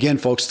again,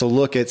 folks, to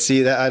look at,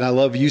 see that, and I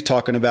love you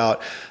talking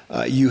about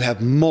you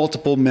have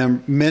multiple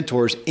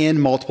mentors in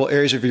multiple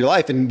areas of your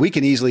life. And we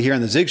can easily here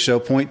on the Zig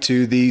Show point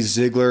to the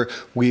Ziglar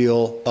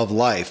Wheel of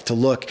Life to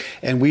look.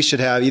 And we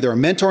should have either a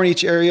mentor in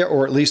each area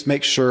or at least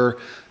make sure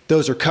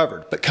those are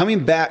covered. But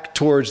coming back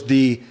towards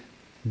the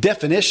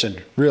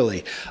definition,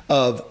 really,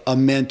 of a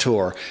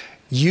mentor,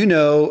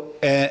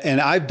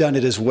 and I've done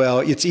it as well.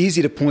 It's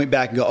easy to point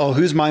back and go, oh,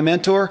 who's my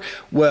mentor?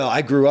 Well,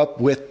 I grew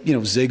up with,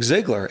 Zig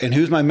Ziglar. And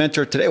who's my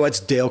mentor today? Well, it's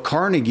Dale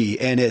Carnegie,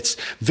 and it's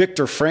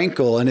Viktor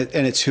Frankl, and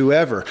it's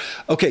whoever.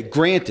 Okay,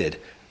 granted,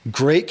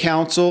 great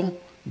counsel,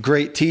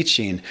 great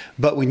teaching.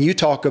 But when you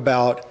talk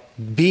about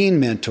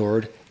being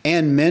mentored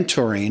and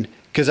mentoring,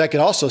 because I could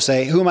also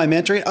say, who am I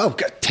mentoring? Oh, I've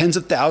got tens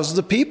of thousands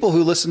of people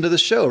who listen to the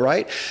show,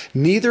 right?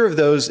 Neither of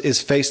those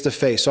is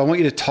face-to-face. So I want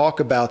you to talk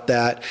about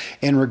that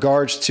in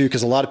regards to,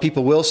 because a lot of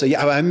people will say,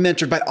 yeah, I'm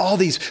mentored by all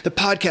these, the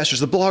podcasters,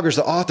 the bloggers,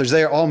 the authors,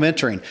 they are all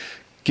mentoring.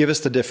 Give us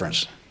the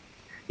difference.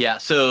 Yeah,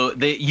 so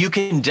you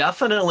can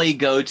definitely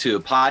go to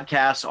a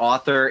podcast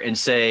author and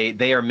say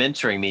they are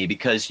mentoring me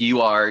because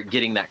you are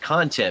getting that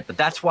content. But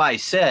that's why I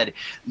said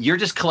you're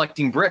just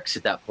collecting bricks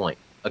at that point.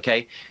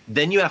 Okay,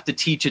 then you have to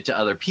teach it to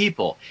other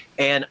people.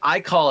 And I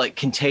call it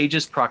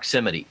contagious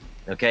proximity.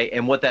 Okay,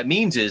 and what that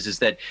means is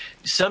that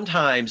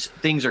sometimes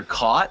things are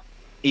caught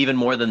even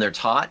more than they're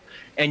taught,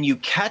 and you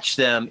catch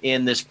them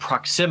in this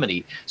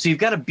proximity. So you've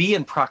got to be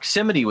in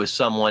proximity with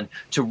someone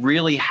to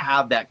really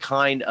have that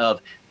kind of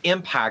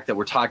impact that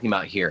we're talking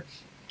about here.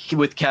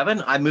 With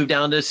Kevin, I moved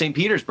down to St.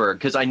 Petersburg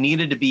because I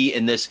needed to be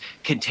in this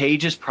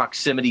contagious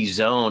proximity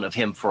zone of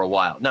him for a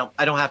while. Now,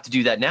 I don't have to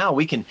do that now.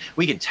 We can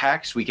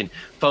text, we can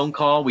phone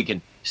call, we can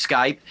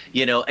Skype,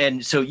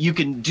 and so you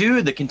can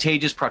do the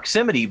contagious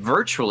proximity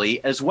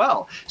virtually as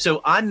well.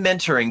 So I'm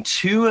mentoring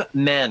 2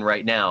 men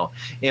right now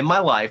in my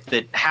life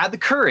that had the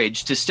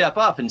courage to step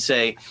up and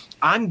say,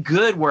 I'm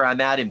good where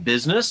I'm at in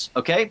business,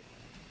 okay,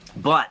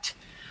 but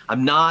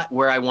I'm not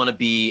where I want to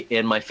be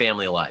in my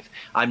family life.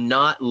 I'm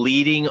not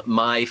leading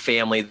my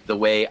family the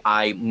way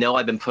I know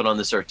I've been put on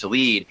this earth to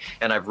lead.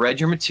 And I've read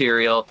your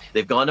material.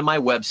 They've gone to my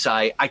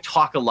website. I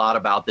talk a lot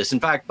about this. In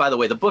fact, by the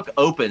way, the book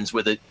opens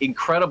with an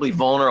incredibly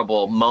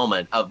vulnerable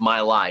moment of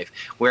my life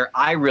where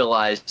I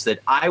realized that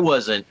I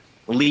wasn't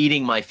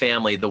leading my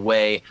family the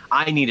way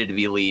I needed to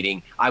be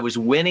leading. I was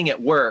winning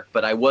at work,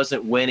 but I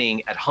wasn't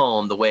winning at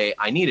home the way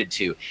I needed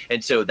to.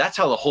 And so that's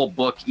how the whole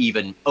book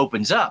even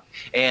opens up.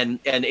 And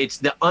it's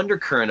the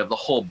undercurrent of the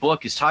whole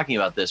book is talking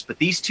about this. But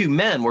these 2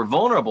 men were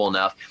vulnerable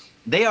enough.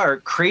 They are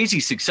crazy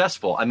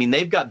successful. I mean,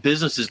 they've got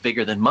businesses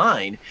bigger than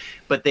mine,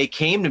 but they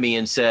came to me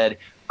and said,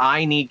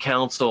 I need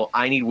counsel.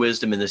 I need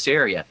wisdom in this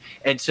area.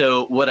 And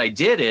so what I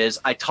did is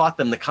I taught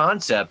them the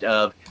concept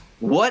of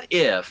what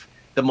if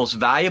the most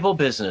valuable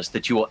business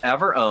that you will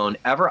ever own,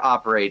 ever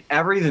operate,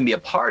 ever even be a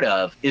part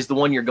of is the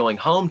one you're going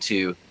home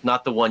to,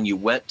 not the one you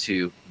went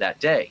to that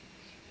day.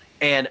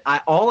 And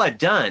all I've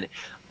done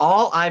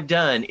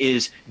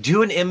is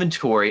do an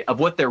inventory of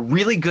what they're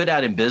really good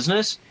at in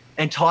business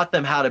and taught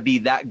them how to be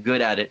that good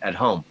at it at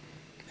home.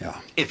 Yeah.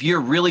 If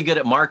you're really good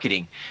at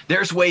marketing,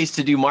 there's ways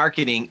to do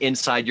marketing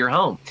inside your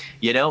home.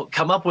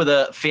 Come up with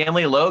a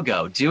family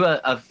logo, do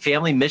a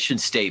family mission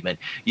statement.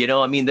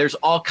 There's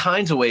all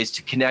kinds of ways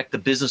to connect the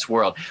business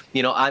world.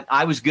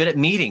 I was good at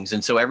meetings.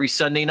 And so every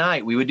Sunday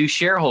night we would do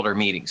shareholder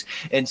meetings.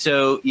 And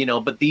so,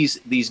 but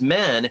these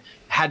men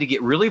had to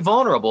get really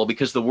vulnerable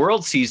because the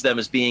world sees them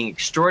as being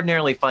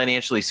extraordinarily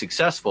financially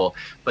successful.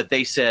 But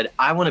they said,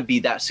 I want to be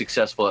that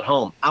successful at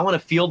home. I want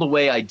to feel the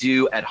way I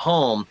do at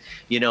home,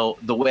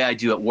 the way I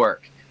do at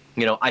work.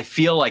 I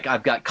feel like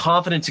I've got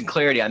confidence and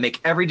clarity. I make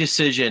every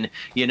decision,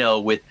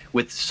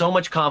 with so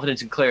much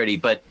confidence and clarity,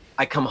 but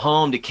I come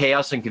home to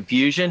chaos and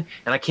confusion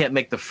and I can't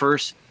make the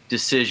first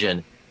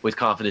decision with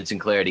confidence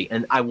and clarity.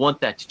 And I want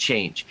that to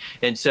change.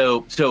 And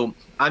so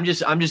I'm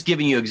just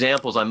giving you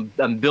examples.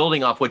 I'm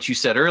building off what you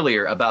said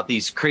earlier about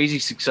these crazy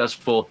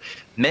successful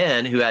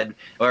men who had,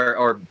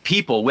 or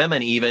people,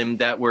 women even,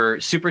 that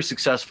were super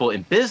successful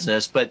in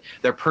business, but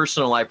their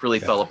personal life really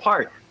fell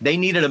apart. They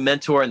needed a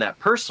mentor in that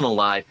personal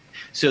life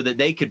so that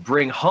they could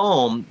bring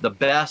home the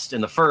best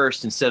and the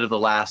first instead of the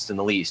last and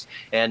the least.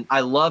 And I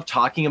love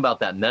talking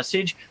about that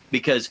message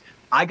because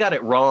I got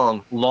it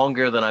wrong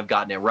longer than I've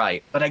gotten it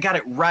right, but I got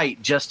it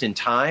right just in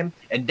time.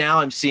 And now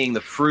I'm seeing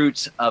the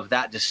fruits of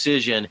that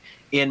decision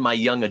in my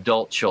young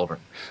adult children.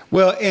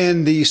 Well,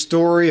 and the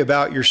story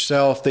about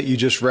yourself that you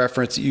just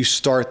referenced, you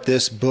start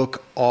this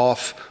book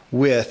off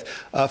with,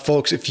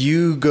 folks, if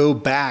you go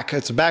back,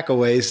 it's back a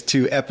ways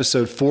to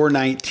episode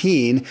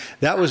 419,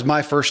 that was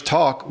my first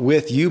talk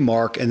with you,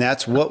 Mark. And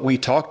that's what we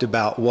talked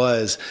about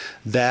was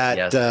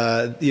that,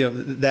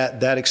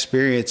 that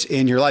experience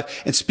in your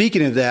life. And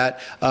speaking of that,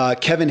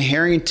 Kevin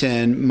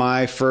Harrington,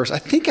 I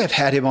think I've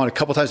had him on a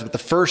couple times, but the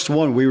first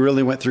one we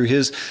really went through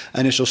his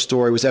initial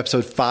story was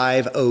episode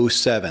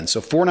 507.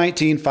 So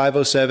 419,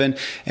 507,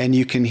 and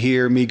you can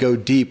hear me go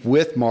deep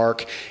with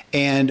Mark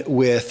and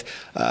with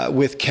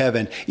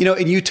Kevin,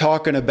 and you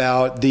talking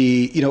about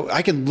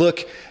I can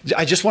look,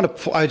 I just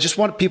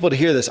want people to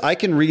hear this. I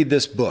can read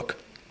this book.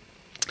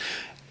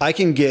 I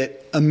can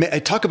I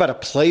talk about a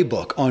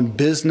playbook on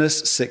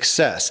business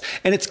success.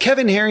 And it's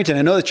Kevin Harrington.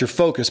 I know that you're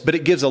focused, but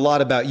it gives a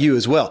lot about you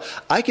as well.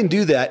 I can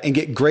do that and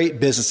get great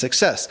business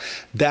success.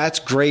 That's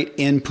great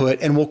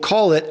input. And we'll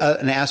call it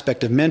an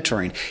aspect of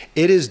mentoring.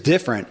 It is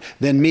different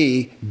than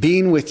me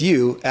being with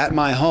you at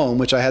my home,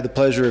 which I had the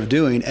pleasure of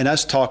doing, and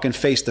us talking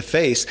face to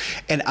face.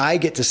 And I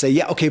get to say,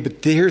 yeah, okay,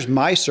 but here's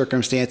my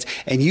circumstance.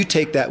 And you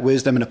take that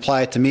wisdom and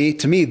apply it to me.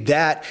 To me,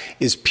 that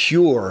is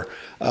pure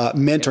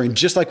mentoring,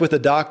 just like with a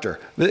doctor.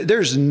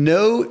 There's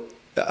no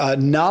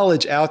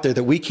knowledge out there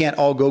that we can't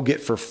all go get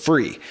for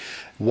free.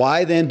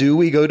 Why then do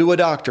we go to a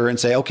doctor and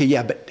say, okay,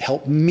 yeah, but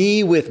help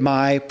me with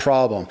my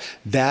problem?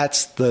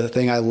 That's the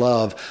thing I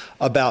love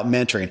about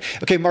mentoring.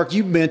 Okay, Mark,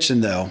 you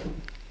mentioned though,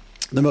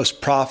 the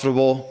most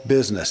profitable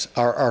business,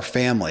 our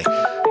family.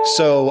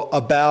 So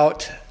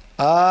about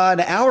an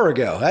hour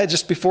ago,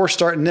 just before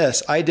starting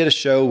this, I did a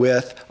show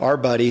with our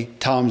buddy,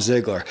 Tom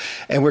Ziegler,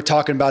 and we're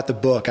talking about the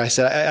book. I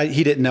said,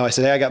 he didn't know. I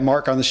said, hey, I got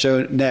Mark on the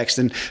show next,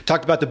 and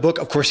talked about the book.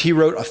 Of course, he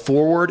wrote a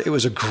foreword. It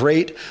was a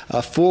great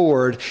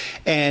foreword.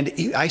 And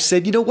I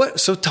said, you know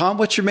what? So Tom,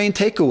 what's your main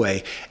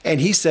takeaway?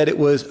 And he said it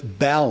was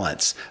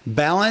balance.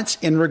 Balance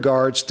in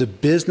regards to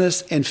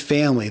business and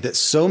family, that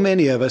so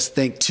many of us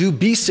think to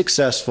be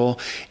successful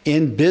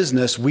in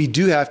business, we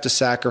do have to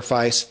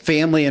sacrifice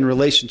family and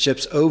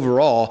relationships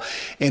overall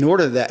in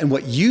order to that. And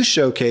what you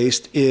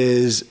showcased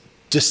is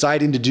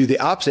deciding to do the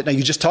opposite. Now,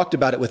 you just talked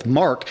about it with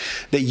Mark,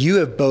 that you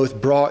have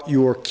both brought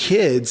your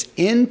kids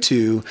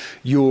into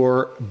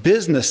your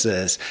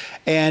businesses.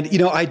 And, you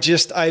know,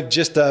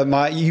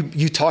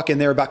 you talk in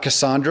there about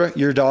Cassandra,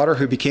 your daughter,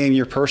 who became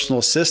your personal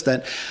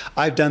assistant.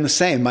 I've done the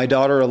same. My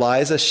daughter,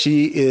 Eliza,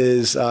 she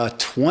is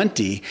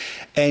 20.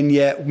 And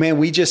yet, man,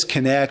 we just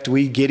connect,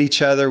 we get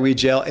each other, we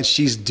gel, and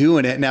she's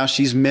doing it. Now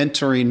she's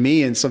mentoring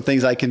me in some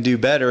things I can do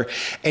better.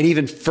 And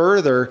even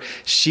further,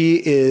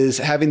 she is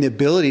having the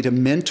ability to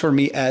mentor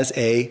me as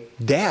a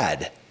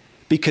dad,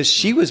 because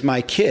she was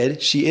my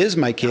kid. She is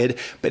my kid,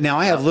 but now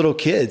I have little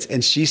kids,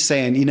 and she's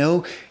saying, you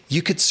know,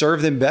 you could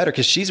serve them better,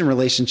 because she's in a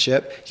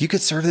relationship. You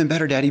could serve them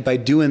better, Daddy, by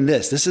doing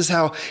this. This is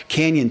how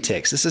Canyon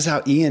ticks. This is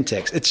how Ian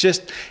ticks. It's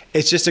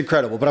just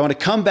incredible. But I want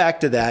to come back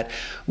to that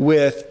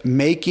with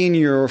making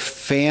your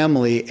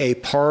family a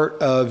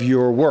part of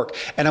your work.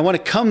 And I want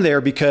to come there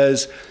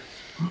because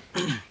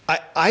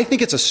I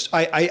think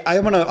I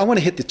want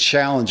to hit the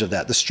challenge of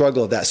that, the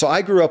struggle of that. So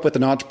I grew up with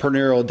an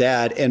entrepreneurial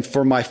dad, and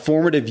for my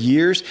formative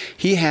years,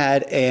 he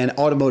had an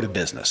automotive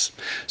business.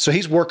 So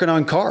he's working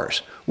on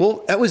cars.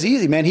 Well, that was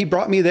easy, man. He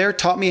brought me there,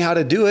 taught me how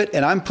to do it,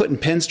 and I'm putting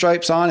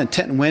pinstripes on and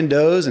tinting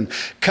windows and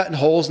cutting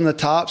holes in the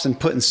tops and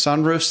putting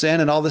sunroofs in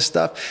and all this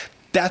stuff.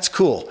 That's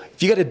cool.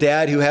 If you got a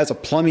dad who has a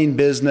plumbing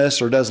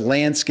business or does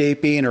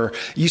landscaping, or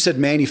you said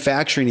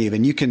manufacturing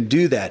even, you can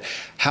do that.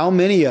 How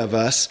many of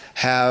us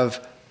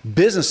have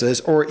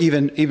businesses, or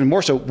even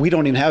more so, we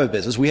don't even have a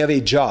business. We have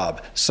a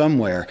job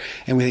somewhere,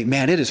 and we think,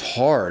 man, it is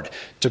hard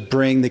to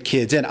bring the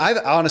kids in.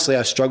 I've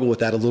struggled with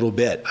that a little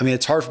bit. I mean,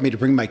 it's hard for me to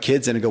bring my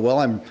kids in and go, well,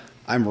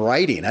 I'm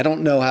writing. I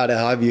don't know how to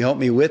have you help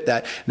me with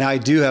that. Now I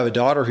do have a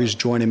daughter who's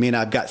joining me, and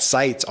I've got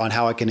sites on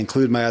how I can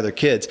include my other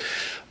kids.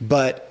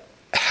 But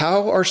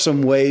how are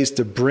some ways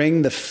to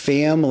bring the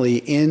family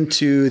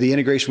into the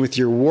integration with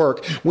your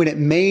work when it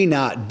may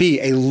not be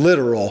a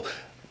literal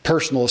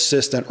personal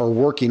assistant or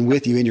working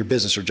with you in your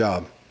business or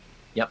job?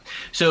 Yep.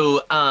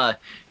 So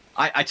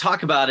I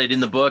talk about it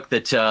in the book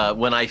that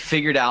when I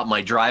figured out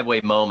my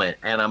driveway moment,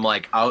 and I'm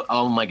like,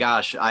 oh my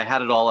gosh, I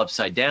had it all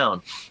upside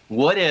down.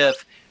 What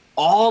if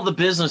all the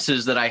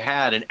businesses that I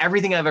had and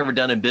everything I've ever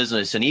done in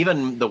business, and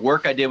even the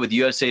work I did with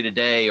USA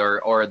Today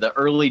or the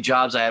early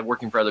jobs I had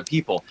working for other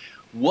people,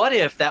 what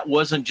if that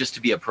wasn't just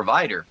to be a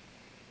provider?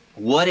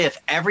 What if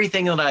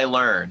everything that I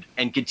learned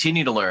and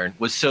continue to learn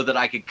was so that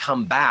I could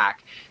come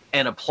back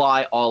and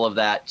apply all of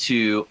that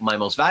to my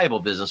most valuable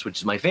business, which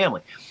is my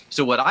family?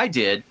 So what I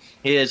did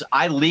is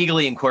I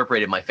legally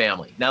incorporated my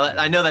family. Now,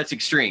 I know that's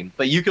extreme,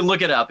 but you can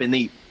look it up in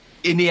the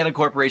Indiana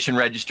Corporation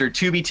Register.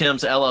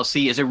 Timm's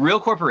LLC is a real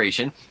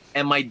corporation,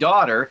 and my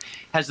daughter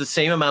has the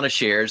same amount of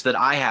shares that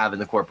I have in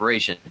the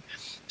corporation.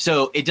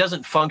 So it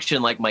doesn't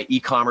function like my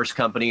e-commerce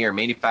company or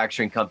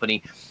manufacturing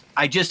company.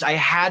 I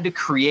had to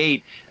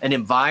create an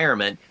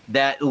environment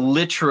that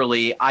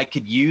literally I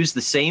could use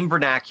the same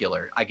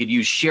vernacular. I could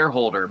use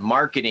shareholder,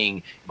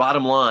 marketing,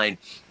 bottom line.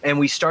 And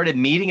we started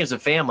meeting as a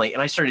family,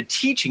 and I started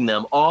teaching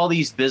them all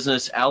these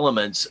business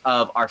elements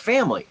of our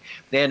family.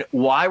 And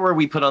why were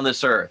we put on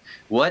this earth?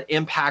 What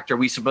impact are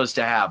we supposed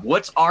to have?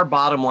 What's our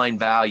bottom line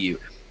value?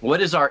 What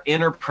is our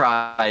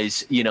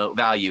enterprise,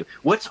 value?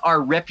 What's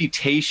our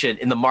reputation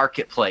in the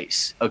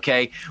marketplace?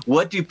 Okay.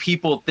 What do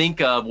people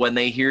think of when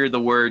they hear the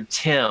word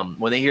Timm,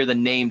 when they hear the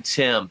name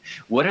Timm?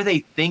 What are they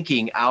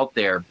thinking out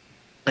there?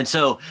 And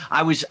so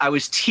I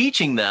was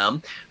teaching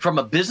them from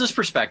a business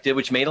perspective,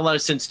 which made a lot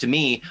of sense to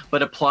me,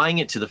 but applying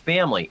it to the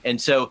family. And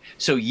so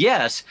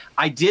yes,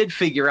 I did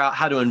figure out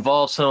how to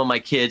involve some of my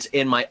kids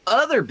in my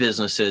other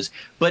businesses,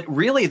 but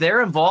really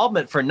their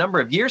involvement for a number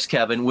of years,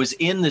 Kevin, was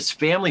in this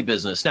family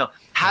business. Now,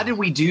 how did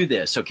we do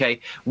this? Okay.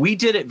 We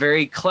did it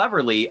very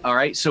cleverly. All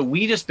right. So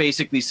we just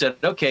basically said,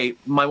 okay,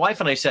 my wife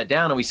and I sat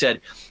down and we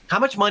said, how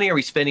much money are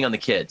we spending on the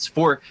kids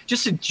for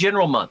just a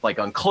general month, like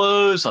on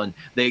clothes, on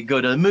they go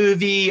to the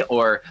movie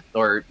or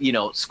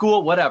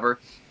school, whatever.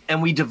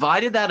 And we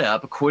divided that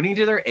up according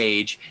to their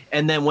age.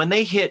 And then when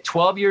they hit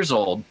 12 years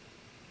old,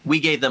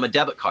 we gave them a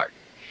debit card.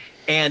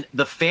 And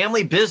the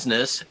family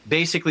business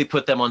basically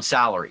put them on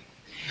salary.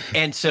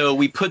 And so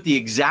we put the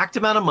exact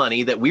amount of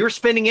money that we were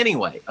spending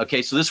anyway.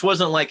 Okay, so this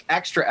wasn't like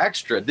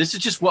extra. This is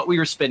just what we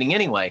were spending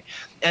anyway.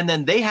 And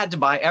then they had to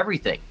buy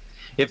everything.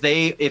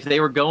 If they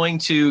were going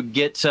to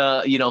get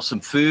some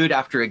food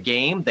after a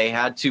game, they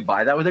had to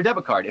buy that with their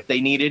debit card. If they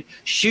needed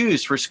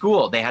shoes for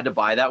school, they had to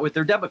buy that with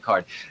their debit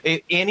card.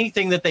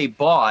 Anything that they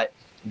bought,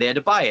 they had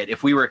to buy it.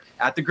 If we were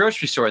at the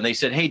grocery store and they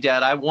said, "Hey,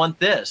 Dad, I want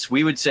this,"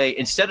 we would say,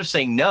 instead of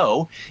saying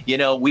no,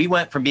 we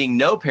went from being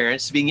no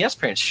parents to being yes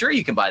parents. Sure,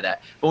 you can buy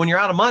that. But when you're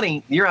out of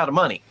money, you're out of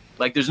money.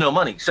 Like, there's no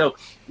money. So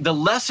the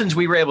lessons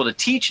we were able to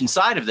teach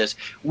inside of this,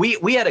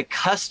 we had a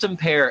custom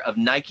pair of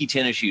Nike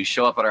tennis shoes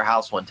show up at our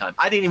house one time.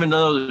 I didn't even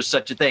know there was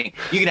such a thing.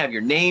 You can have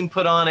your name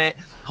put on it,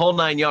 whole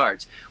 9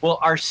 yards. Well,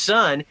 our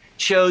son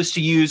chose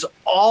to use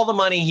all the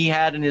money he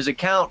had in his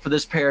account for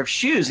this pair of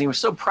shoes, and he was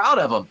so proud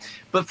of them.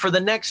 But for the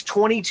next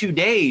 22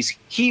 days,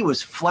 he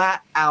was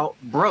flat out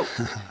broke.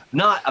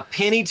 Not a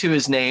penny to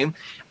his name.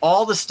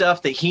 All the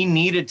stuff that he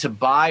needed to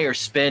buy or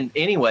spend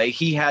anyway,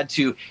 he had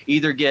to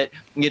either get,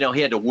 he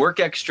had to work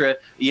extra,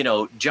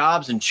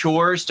 jobs and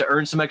chores to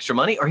earn some extra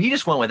money, or he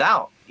just went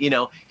without. He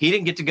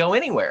didn't get to go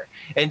anywhere.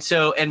 And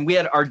so, and we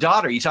had our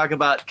daughter, you talk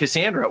about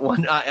Cassandra,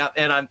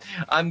 and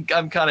I'm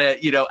kind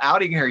of,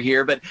 outing her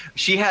here, but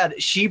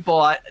she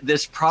bought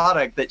this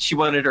product that she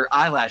wanted her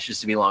eyelashes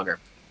to be longer.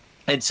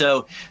 And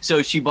so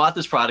she bought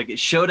this product. It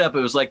showed up. It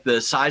was like the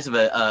size of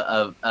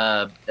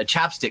a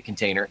chapstick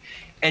container.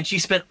 And she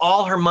spent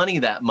all her money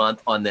that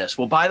month on this.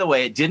 Well, by the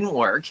way, it didn't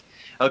work.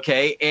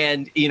 Okay.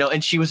 And,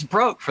 and she was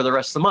broke for the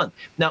rest of the month.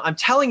 Now, I'm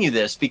telling you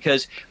this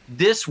because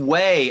this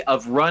way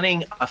of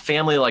running a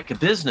family like a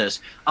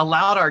business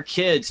allowed our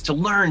kids to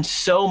learn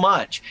so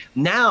much.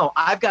 Now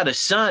I've got a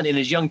son in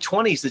his young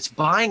 20s that's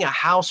buying a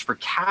house for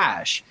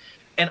cash.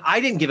 And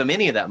I didn't give him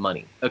any of that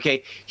money.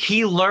 Okay.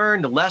 He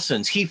learned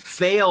lessons. He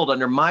failed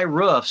under my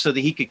roof so that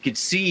he could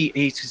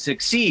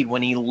succeed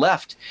when he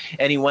left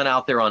and he went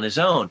out there on his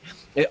own.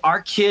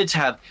 Our kids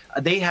have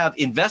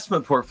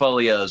investment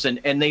portfolios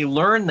and they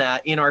learn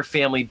that in our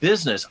family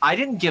business. I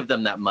didn't give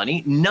them that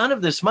money, none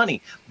of this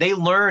money. They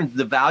learned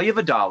the value of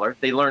a dollar.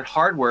 They learned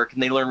hard work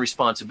and they learned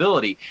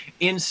responsibility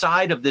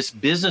inside of this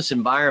business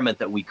environment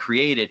that we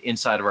created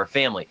inside of our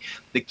family.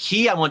 The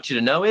key I want you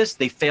to know is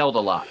they failed a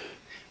lot.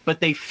 But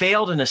they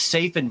failed in a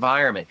safe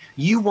environment.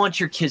 You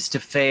want your kids to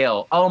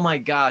fail. Oh my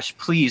gosh,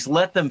 please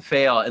let them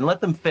fail and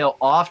let them fail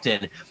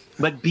often.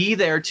 But be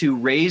there to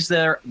raise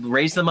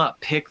them up,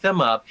 pick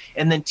them up,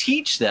 and then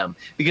teach them.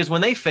 Because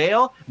when they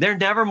fail, they're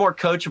never more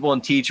coachable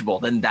and teachable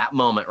than that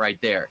moment right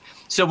there.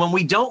 So when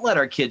we don't let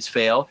our kids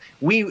fail,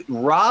 we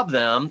rob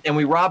them and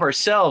we rob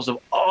ourselves of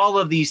all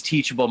of these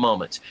teachable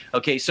moments.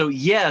 Okay, so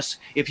yes,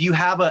 if you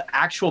have an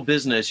actual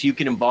business, you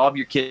can involve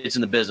your kids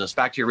in the business,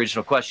 back to your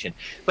original question.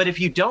 But if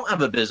you don't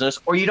have a business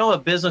or you don't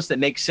have a business that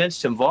makes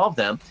sense to involve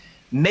them,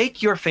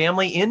 make your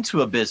family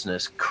into a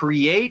business.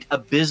 Create a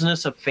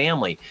business of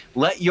family.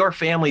 Let your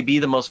family be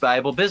the most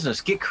valuable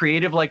business. Get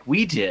creative like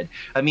we did.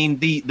 I mean,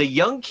 the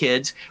young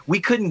kids,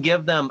 we couldn't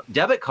give them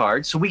debit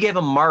cards, so we gave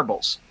them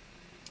marbles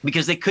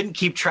because they couldn't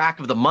keep track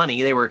of the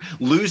money. They were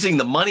losing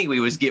the money we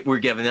were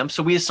giving them.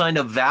 So we assigned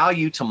a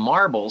value to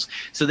marbles.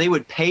 So they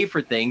would pay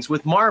for things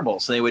with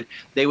marbles. They would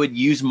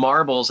use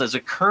marbles as a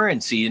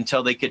currency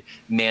until they could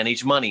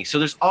manage money. So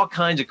there's all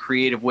kinds of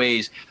creative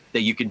ways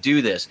that you can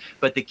do this.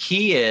 But the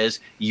key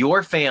is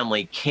your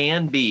family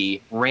can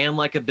be ran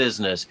like a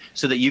business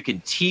so that you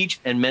can teach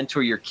and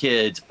mentor your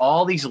kids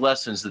all these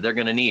lessons that they're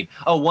going to need.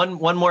 Oh,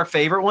 one more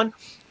favorite one.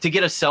 To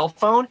get a cell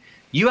phone,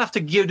 you have to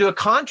do a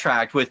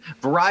contract with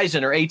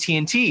Verizon or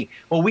AT&T.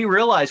 Well, we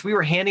realized we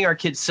were handing our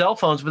kids cell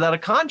phones without a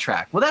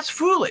contract. Well, that's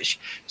foolish.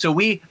 So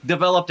we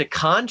developed a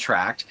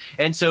contract.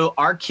 And so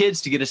our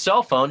kids, to get a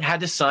cell phone, had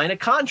to sign a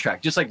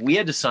contract, just like we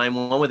had to sign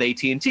one with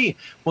AT&T.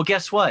 Well,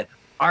 guess what?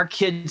 Our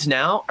kids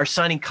now are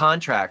signing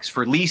contracts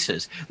for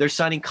leases. They're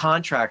signing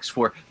contracts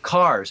for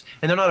cars,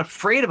 and they're not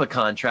afraid of a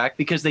contract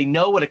because they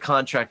know what a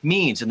contract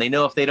means, and they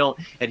know if they don't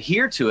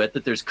adhere to it,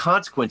 that there's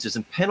consequences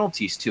and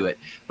penalties to it.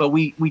 But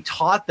we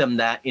taught them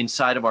that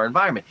inside of our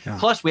environment. Yeah.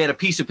 Plus, we had a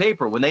piece of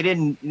paper. When they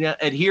didn't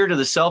adhere to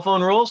the cell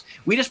phone rules,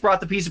 we just brought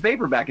the piece of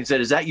paper back and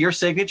said, "Is that your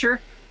signature?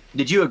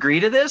 Did you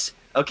agree to this?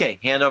 Okay,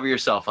 hand over your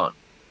cell phone."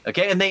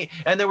 Okay, and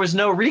there was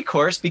no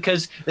recourse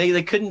because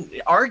they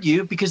couldn't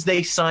argue because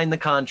they signed the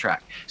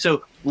contract.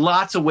 So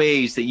lots of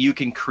ways that you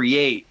can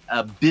create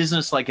a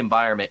business-like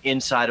environment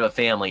inside of a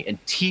family and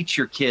teach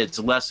your kids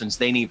lessons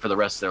they need for the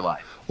rest of their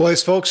life. Well,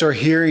 as folks are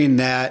hearing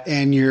that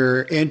and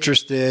you're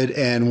interested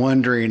and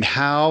wondering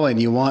how and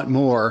you want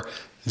more,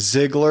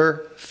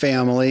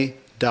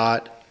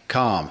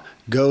 ZieglerFamily.com.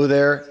 Go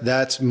there.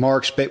 That's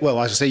Mark's baby. Well,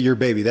 I should say your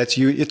baby. That's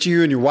you. It's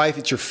you and your wife.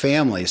 It's your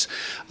families,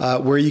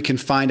 where you can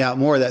find out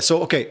more of that.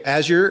 So, okay,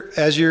 as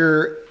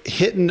you're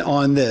hitting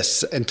on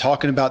this and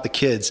talking about the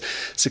kids,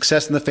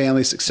 success in the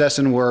family, success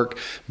in work,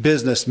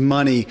 business,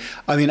 money.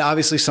 I mean,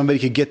 obviously somebody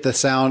could get the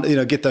sound,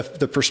 get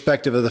the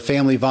perspective of the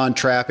family Von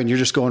Trapp, and you're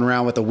just going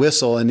around with a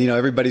whistle and,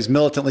 everybody's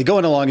militantly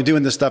going along and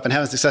doing this stuff and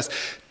having success.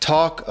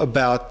 Talk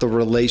about the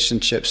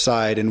relationship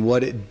side and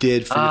what it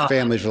did for your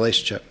family's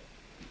relationship.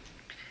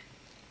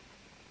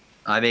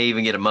 I may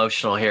even get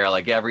emotional here.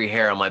 Like every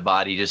hair on my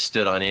body just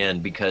stood on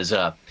end because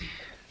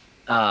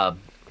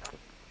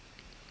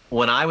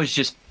when I was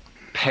just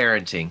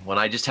parenting, when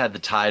I just had the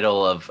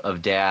title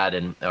of dad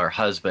and or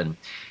husband,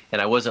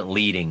 and I wasn't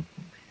leading,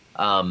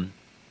 I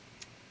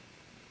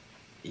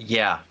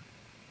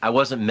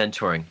wasn't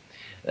mentoring.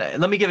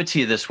 Let me give it to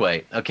you this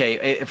way.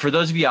 Okay. For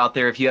those of you out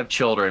there, if you have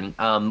children,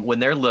 when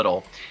they're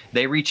little,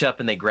 they reach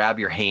up and they grab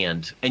your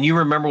hand and you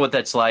remember what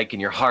that's like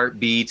and your heart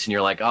beats and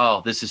you're like,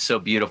 oh, this is so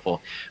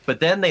beautiful. But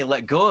then they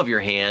let go of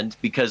your hand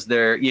because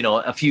they're,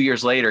 a few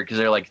years later, because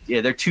they're like, yeah,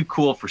 they're too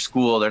cool for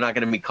school. They're not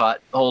going to be caught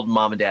holding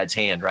mom and dad's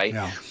hand. Right.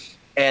 Yeah.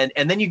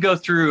 And then you go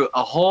through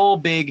a whole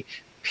big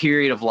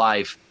period of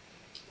life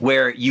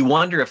where you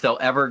wonder if they'll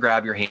ever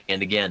grab your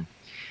hand again.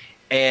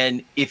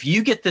 And if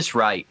you get this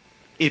right,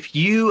 if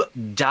you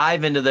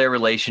dive into their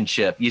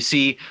relationship, you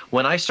see,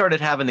 when I started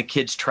having the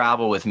kids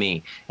travel with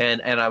me and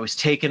I was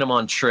taking them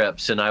on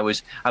trips and I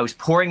was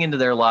pouring into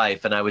their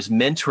life and I was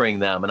mentoring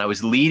them and I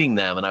was leading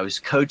them and I was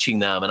coaching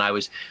them and I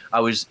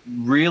was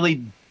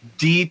really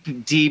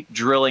deep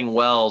drilling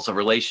wells of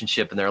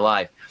relationship in their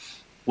life.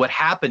 What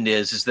happened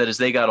is that as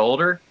they got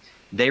older,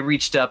 they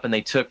reached up and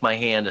they took my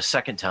hand a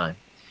second time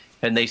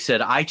and they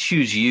said, I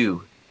choose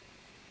you.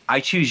 I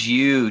choose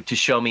you to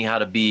show me how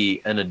to be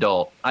an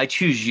adult. I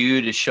choose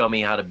you to show me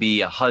how to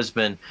be a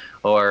husband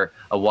or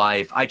a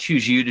wife. I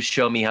choose you to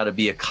show me how to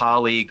be a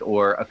colleague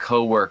or a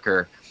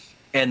coworker.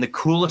 And the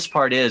coolest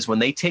part is when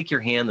they take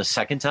your hand the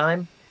second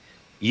time,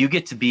 you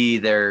get to be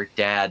their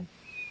dad.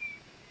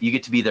 You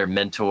get to be their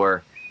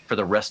mentor for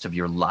the rest of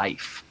your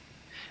life.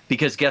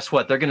 Because guess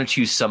what? They're going to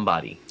choose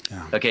somebody.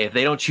 Yeah. Okay. If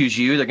they don't choose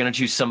you, they're going to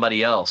choose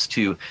somebody else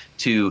to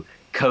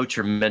coach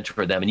or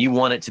mentor them. And you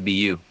want it to be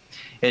you.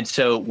 And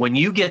so when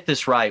you get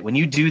this right, when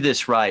you do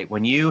this right,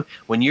 when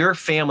your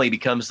family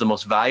becomes the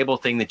most valuable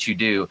thing that you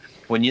do,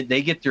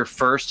 they get your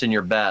first and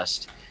your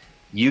best,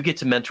 you get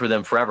to mentor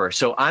them forever.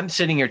 So I'm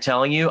sitting here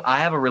telling you, I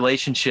have a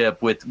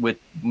relationship with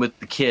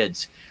the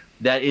kids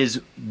that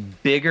is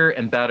bigger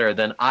and better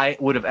than I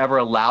would have ever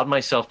allowed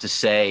myself to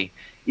say.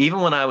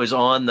 Even when I was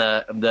on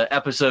the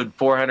episode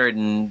 400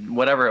 and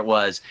whatever it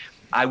was,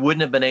 I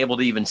wouldn't have been able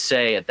to even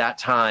say at that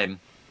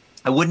time.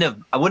 I wouldn't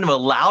have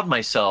allowed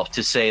myself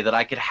to say that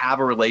I could have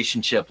a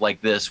relationship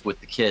like this with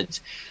the kids,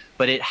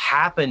 but it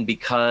happened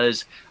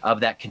because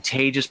of that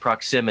contagious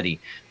proximity,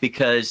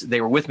 because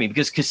they were with me,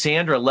 because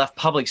Cassandra left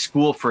public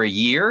school for a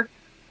year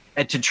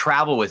and to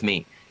travel with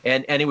me.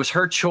 And it was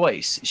her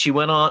choice. She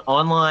went on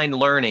online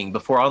learning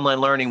before online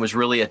learning was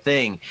really a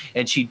thing.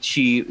 And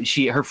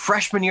she her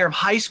freshman year of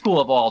high school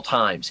of all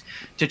times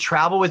to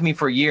travel with me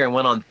for a year and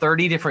went on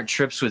 30 different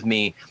trips with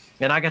me.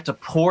 And I got to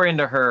pour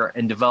into her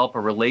and develop a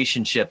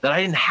relationship that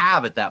I didn't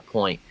have at that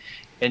point.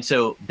 And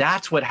so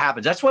that's what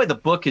happens. That's why the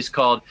book is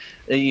called,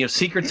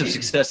 Secrets of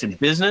Success in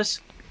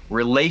Business,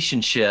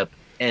 Relationship,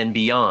 and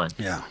Beyond.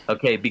 Yeah.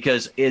 Okay.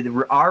 Because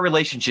our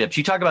relationships,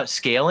 you talk about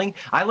scaling.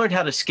 I learned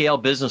how to scale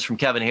business from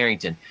Kevin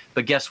Harrington.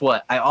 But guess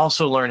what? I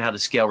also learned how to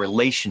scale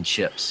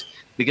relationships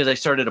because I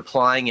started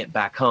applying it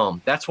back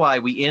home. That's why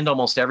we end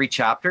almost every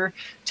chapter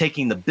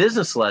taking the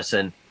business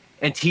lesson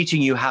and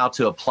teaching you how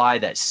to apply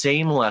that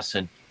same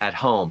lesson at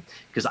home,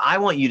 because I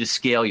want you to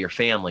scale your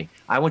family.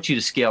 I want you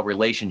to scale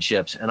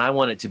relationships, and I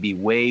want it to be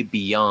way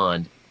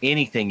beyond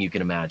anything you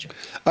can imagine.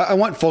 I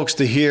want folks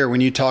to hear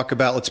when you talk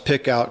about, let's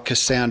pick out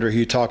Cassandra, who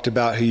you talked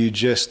about, who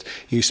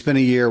you spent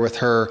a year with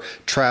her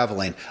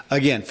traveling.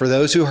 Again, for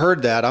those who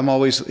heard that, I'm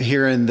always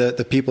hearing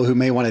the people who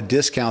may want to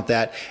discount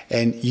that,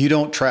 and you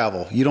don't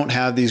travel. You don't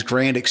have these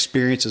grand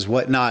experiences,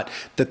 whatnot.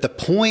 That the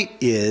point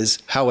is,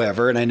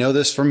 however, and I know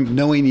this from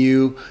knowing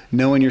you,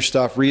 knowing your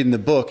stuff, reading the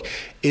book,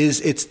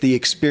 is it's the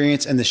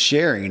experience and the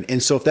sharing.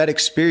 And so if that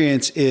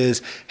experience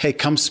is, hey,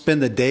 come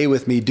spend the day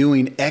with me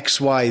doing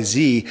X, Y,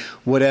 Z,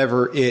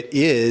 whatever it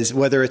is,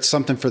 whether it's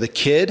something for the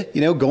kid,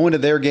 going to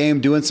their game,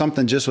 doing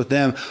something just with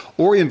them,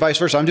 or even vice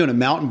versa. I'm doing a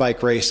mountain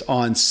bike race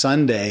on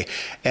Sunday,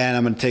 and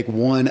I'm going to take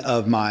one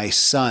of my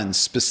sons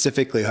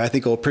specifically, who I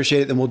think will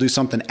appreciate it. Then we'll do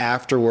something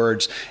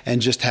afterwards and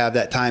just have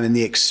that time. And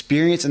the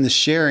experience and the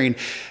sharing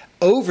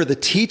over the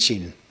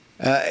teaching,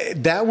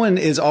 that one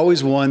is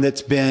always one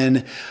that's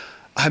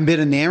I've been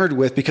enamored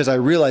with, because I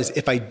realize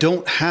if I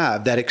don't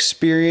have that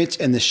experience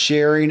and the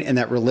sharing and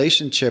that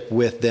relationship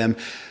with them,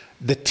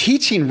 the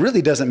teaching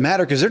really doesn't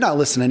matter because they're not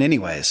listening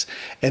anyways.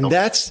 And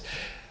there's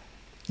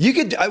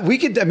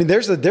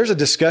a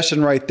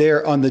discussion right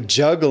there on the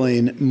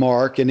juggling,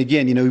 Mark. And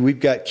again, we've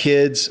got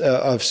kids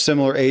of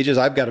similar ages.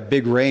 I've got a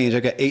big range.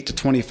 I've got 8 to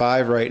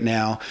 25 right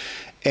now.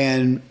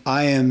 And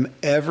I am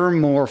ever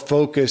more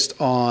focused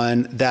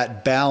on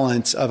that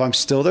balance of I'm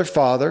still their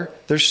father.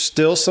 There's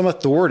still some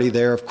authority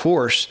there, of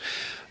course.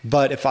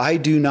 But if I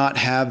do not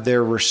have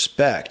their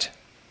respect,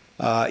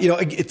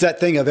 it's that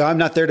thing of I'm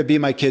not there to be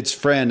my kid's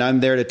friend. I'm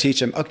there to teach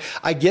them. Okay,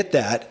 I get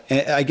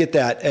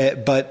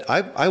that. But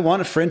I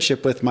want a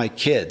friendship with my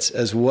kids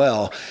as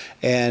well.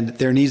 and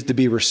there needs to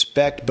be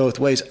respect both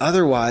ways.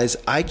 Otherwise,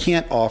 I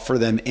can't offer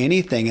them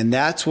anything. And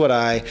that's what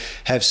I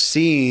have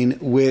seen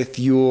with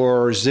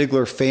your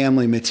Ziglar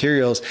family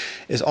materials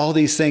is all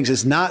these things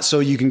is not so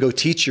you can go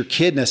teach your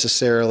kid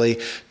necessarily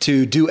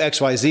to do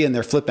XYZ and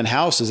they're flipping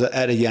houses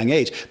at a young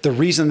age. The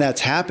reason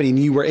that's happening,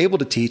 you were able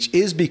to teach,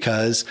 is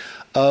because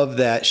of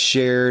that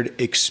shared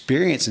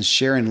experience and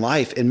sharing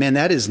life. And man,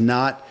 that is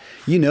not,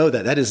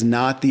 that is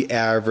not the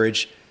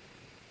average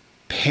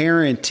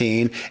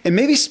parenting. And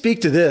maybe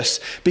speak to this,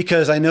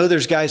 because I know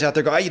there's guys out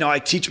there go, I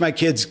teach my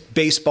kids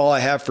baseball. I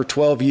have for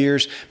 12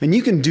 years. And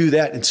you can do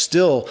that and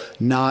still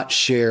not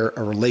share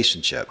a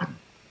relationship.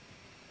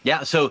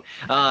 Yeah. So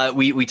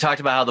we talked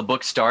about how the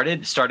book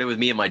started with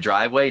me in my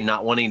driveway,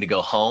 not wanting to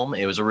go home.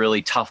 It was a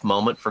really tough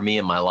moment for me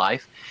in my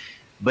life.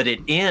 But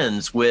it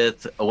ends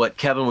with what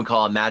Kevin would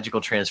call a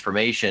magical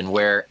transformation,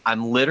 where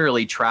I'm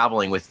literally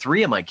traveling with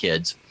 3 of my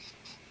kids.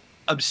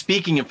 I'm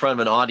speaking in front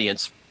of an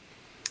audience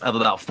of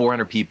about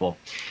 400 people.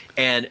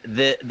 And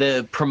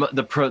the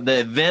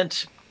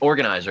event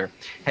organizer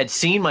had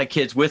seen my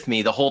kids with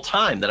me the whole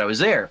time that I was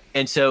there.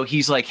 And so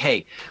he's like,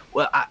 hey,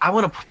 well, I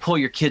want to pull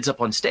your kids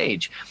up on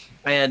stage.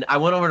 And I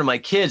went over to my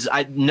kids. I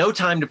had no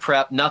time to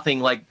prep, nothing.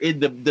 Like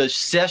the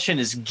session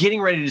is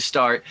getting ready to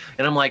start.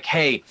 And I'm like,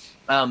 hey,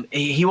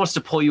 he wants to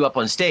pull you up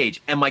on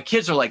stage. And my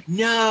kids are like,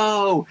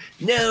 no,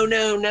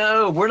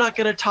 we're not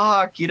going to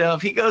talk.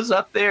 If he goes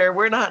up there,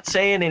 we're not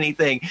saying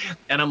anything.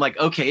 And I'm like,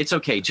 okay, it's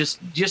okay.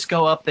 Just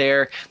go up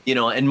there,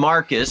 and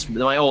Marcus,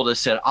 my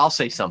oldest, said, I'll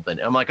say something.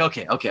 And I'm like,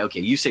 okay,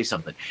 you say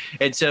something.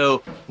 And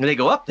so they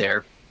go up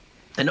there,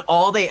 and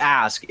all they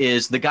ask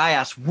is, the guy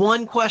asks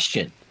one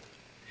question: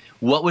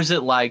 what was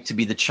it like to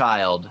be the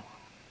child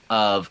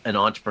of an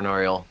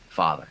entrepreneurial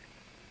father?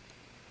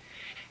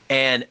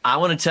 And I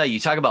want to tell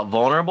you, talk about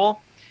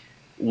vulnerable.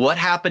 What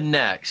happened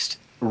next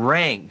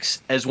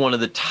ranks as one of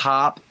the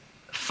top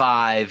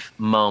 5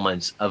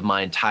 moments of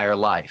my entire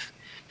life.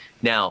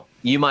 Now,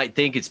 you might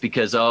think it's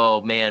because, oh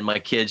man, my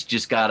kids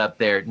just got up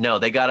there. No,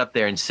 they got up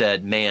there and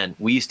said, man,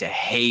 we used to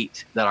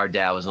hate that our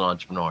dad was an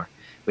entrepreneur.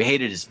 We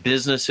hated his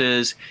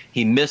businesses.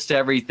 He missed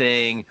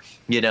everything.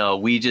 We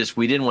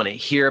didn't want to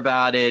hear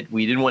about it.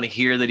 We didn't want to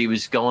hear that he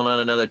was going on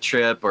another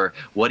trip or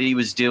what he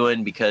was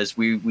doing, because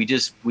we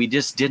just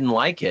didn't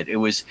like it. It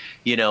was,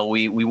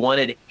 we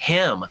wanted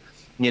him.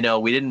 We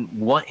didn't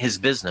want his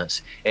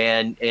business.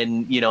 And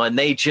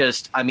they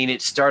just,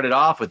 it started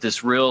off with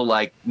this real,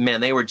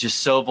 they were just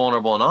so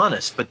vulnerable and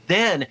honest. But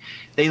then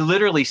they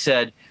literally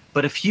said,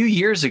 but a few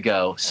years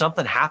ago,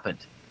 something happened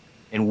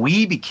and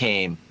we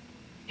became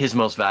his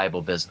most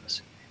valuable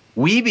business.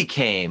 We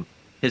became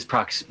his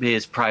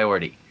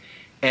priority.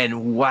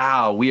 And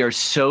wow, we are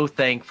so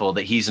thankful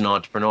that he's an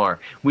entrepreneur.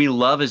 We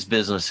love his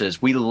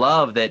businesses. We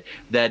love that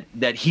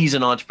he's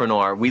an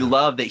entrepreneur. We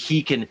love that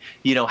he can,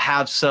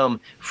 have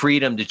some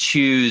freedom to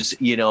choose,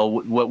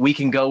 what we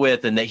can go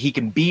with, and that he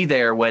can be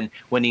there when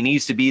he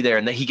needs to be there,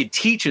 and that he could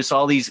teach us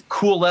all these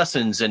cool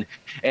lessons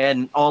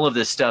and all of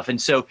this stuff. And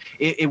so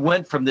it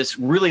went from this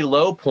really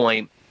low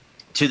point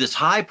to this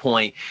high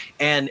point.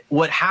 And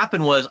what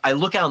happened was, I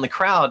look out in the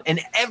crowd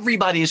and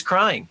everybody is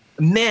crying.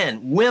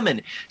 Men,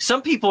 women,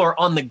 some people are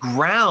on the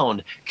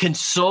ground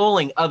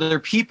consoling other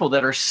people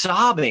that are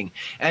sobbing.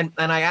 And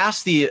I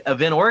asked the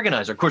event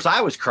organizer, of course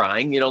I was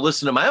crying,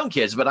 listening to my own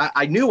kids, but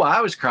I knew why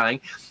I was crying.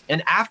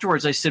 And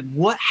afterwards I said,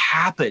 what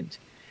happened?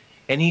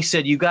 And he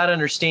said, you got to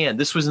understand,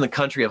 this was in the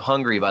country of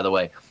Hungary, by the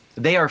way.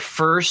 They are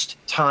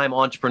first-time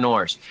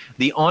entrepreneurs.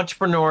 The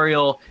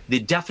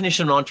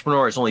definition of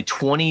entrepreneur is only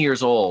 20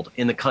 years old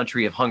in the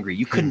country of Hungary.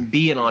 You couldn't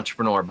be an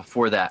entrepreneur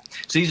before that.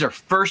 So these are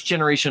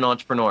first-generation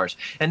entrepreneurs,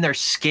 and they're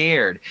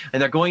scared,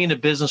 and they're going into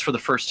business for the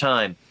first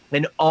time.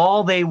 And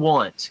all they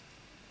want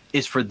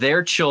is for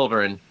their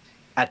children,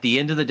 at the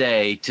end of the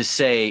day, to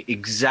say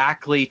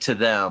exactly to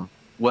them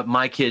what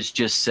my kids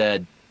just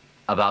said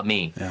about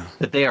me,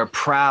 that they are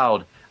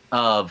proud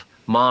of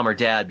mom or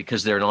dad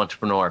because they're an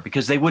entrepreneur,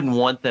 because they wouldn't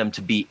want them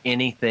to be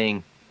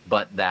anything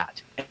but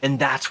that. And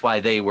that's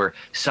why they were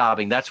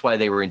sobbing. That's why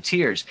they were in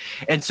tears.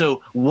 And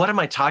so what am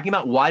I talking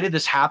about? Why did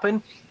this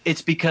happen?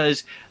 It's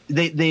because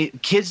they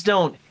kids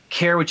don't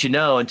care what you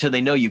know until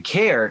they know you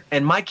care.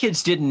 And my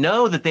kids didn't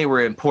know that they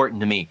were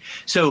important to me.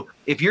 So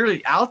if you're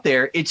out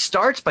there, it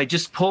starts by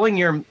just pulling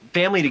your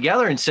family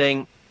together and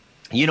saying,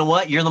 you know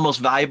what? You're the most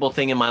valuable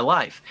thing in my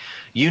life.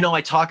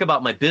 I talk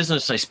about my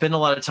business. And I spend a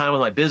lot of time with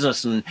my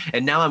business, and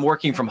now I'm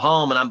working from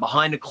home and I'm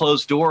behind a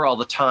closed door all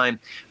the time.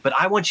 But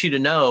I want you to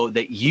know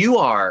that you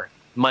are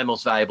my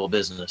most valuable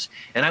business.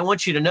 And I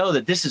want you to know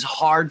that this is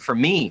hard for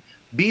me.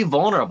 Be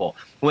vulnerable.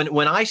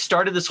 When I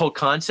started this whole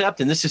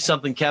concept, and this is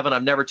something, Kevin,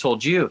 I've never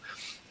told you,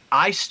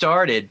 I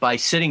started by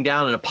sitting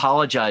down and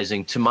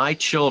apologizing to my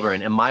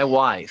children and my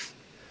wife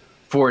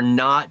for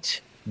not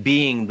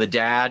being the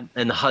dad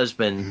and the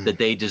husband that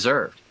they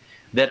deserved,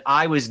 that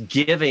I was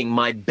giving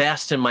my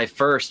best and my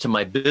first to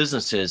my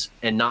businesses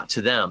and not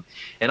to them.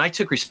 And I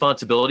took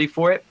responsibility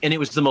for it. And it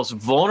was the most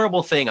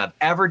vulnerable thing I've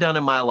ever done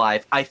in my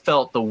life. I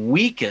felt the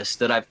weakest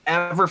that I've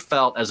ever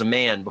felt as a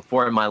man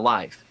before in my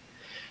life.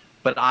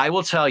 But I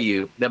will tell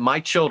you that my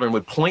children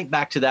would point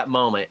back to that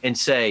moment and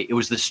say, it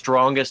was the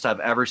strongest I've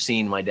ever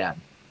seen my dad.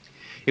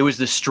 It was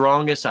the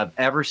strongest I've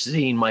ever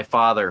seen my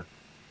father,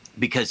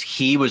 because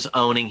he was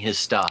owning his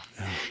stuff.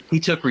 He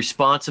took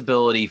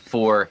responsibility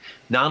for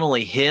not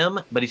only him,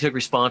 but he took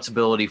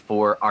responsibility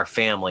for our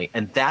family.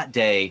 And that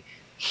day,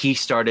 he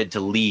started to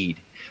lead.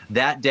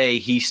 That day,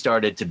 he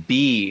started to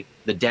be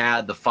the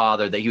dad, the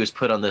father that he was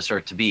put on this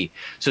earth to be.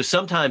 So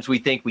sometimes we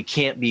think we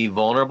can't be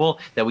vulnerable,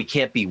 that we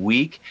can't be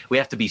weak. We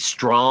have to be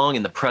strong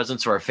in the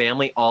presence of our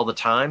family all the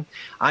time.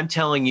 I'm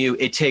telling you,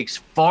 it takes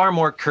far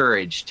more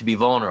courage to be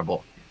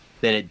vulnerable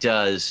than it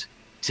does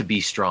to be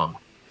strong.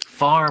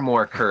 Far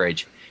more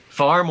courage,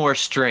 far more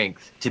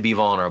strength to be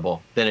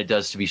vulnerable than it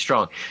does to be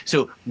strong.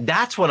 So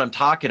that's what I'm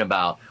talking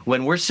about.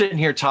 When we're sitting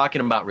here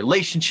talking about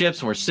relationships,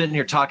 and we're sitting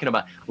here talking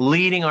about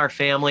leading our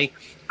family,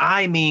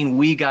 I mean,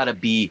 we got to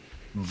be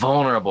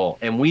vulnerable,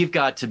 and we've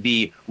got to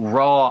be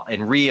raw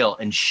and real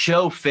and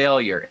show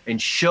failure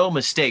and show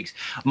mistakes.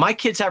 My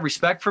kids have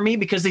respect for me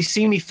because they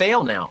see me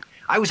fail now.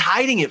 I was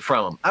hiding it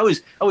from them. I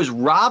was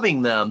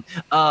robbing them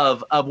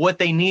of what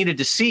they needed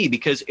to see,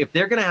 because if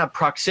they're going to have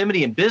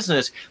proximity in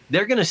business,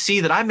 they're going to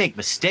see that I make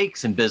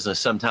mistakes in business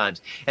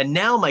sometimes. And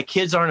now my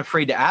kids aren't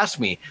afraid to ask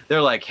me.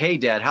 They're like, "Hey,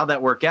 Dad, how'd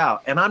that work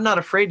out?" And I'm not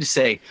afraid to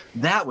say,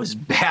 "That was a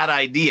bad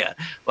idea.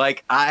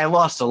 Like, I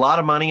lost a lot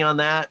of money on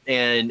that.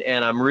 And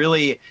I'm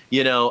really,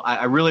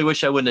 I really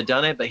wish I wouldn't have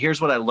done it. But here's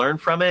what I learned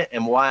from it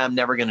and why I'm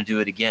never going to do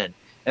it again."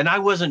 And I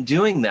wasn't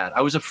doing that.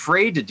 I was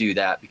afraid to do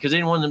that because I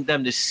didn't want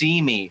them to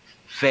see me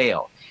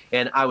fail.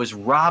 And I was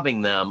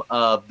robbing them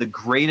of the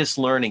greatest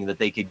learning that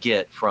they could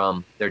get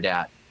from their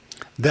dad.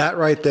 That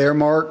right there,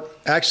 Mark,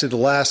 actually the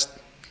last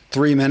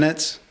 3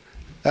 minutes,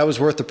 that was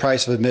worth the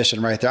price of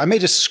admission right there. I may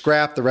just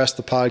scrap the rest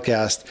of the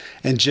podcast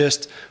and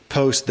just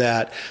post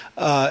that.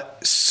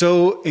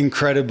 So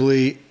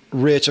incredibly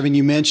rich. I mean,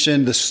 you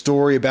mentioned the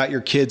story about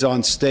your kids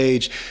on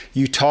stage.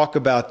 You talk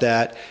about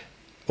that.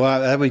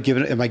 Well, am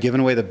I giving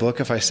away the book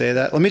if I say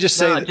that? Let me just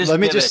say.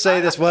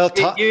 This. Well,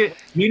 you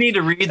need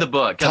to read the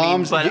book.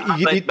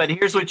 But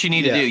here's what you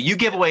need to do. You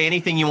give away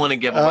anything you want to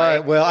give away. All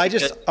right. Well,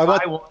 I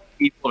want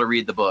people to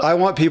read the book. I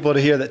want people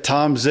to hear that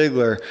Tom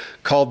Ziglar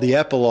called the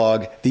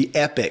epilogue the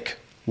epic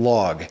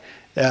log.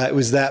 It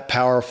was that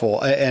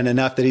powerful and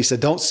enough that he said,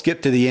 "Don't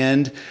skip to the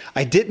end."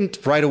 I didn't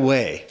right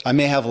away. I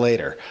may have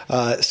later.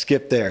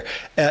 Skip there.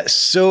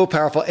 So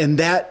powerful. And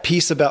that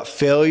piece about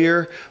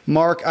failure,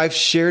 Mark, I've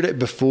shared it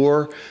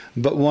before,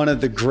 but one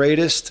of the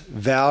greatest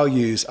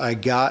values I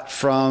got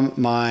from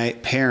my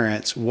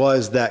parents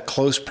was that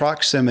close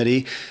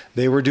proximity.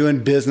 They were doing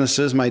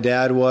businesses. My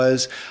dad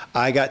was.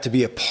 I got to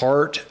be a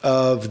part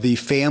of the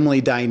family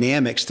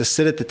dynamics, to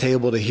sit at the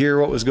table, to hear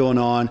what was going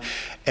on.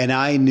 And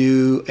I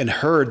knew and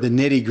heard the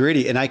nitty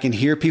gritty. And I can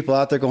hear people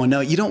out there going,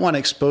 "No, you don't want to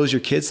expose your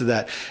kids to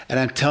that." And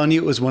I'm telling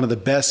you, it was one of the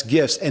best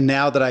gifts. And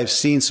now that I've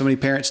seen so many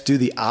parents do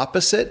the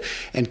opposite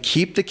and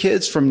keep the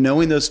kids from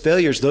knowing those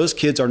failures, those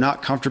kids are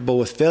not comfortable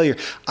with failure.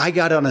 I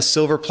got on a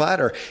silver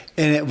platter,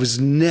 and it was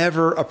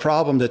never a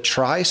problem to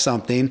try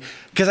something,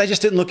 because I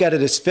just didn't look at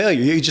it as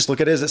failure. You just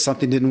look at it as that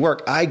something didn't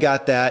work. I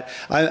got that.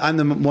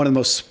 I'm one of the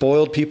most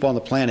spoiled people on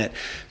the planet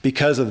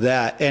because of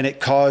that. And it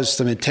caused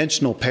some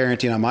intentional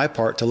parenting on my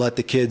part to let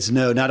the kids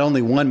know not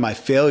only my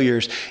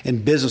failures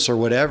in business or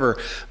whatever,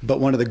 but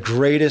one of the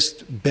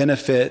greatest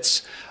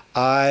benefits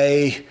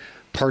I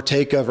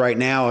partake of right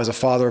now as a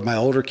father of my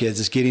older kids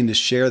is getting to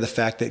share the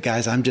fact that,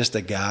 guys, I'm just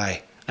a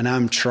guy and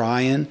I'm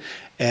trying.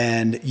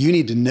 And you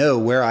need to know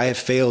where I have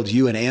failed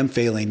you and am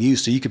failing you,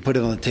 so you can put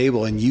it on the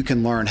table and you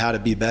can learn how to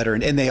be better.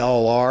 And they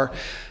all are.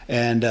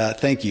 And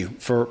thank you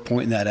for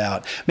pointing that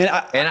out, man.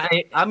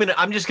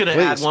 I'm just going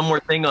to add one more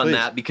thing on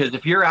that, because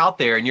if you're out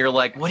there and you're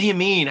like, "What do you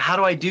mean? How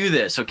do I do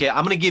this?" Okay,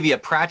 I'm going to give you a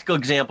practical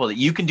example that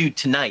you can do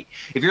tonight.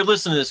 If you're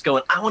listening to this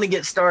going, "I want to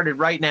get started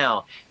right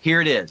now," here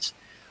it is.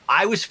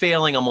 I was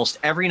failing almost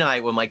every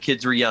night when my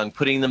kids were young,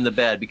 putting them to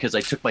bed, because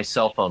I took my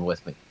cell phone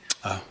with me.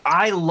 Oh.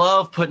 I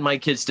love putting my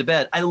kids to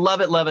bed. I love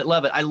it, love it,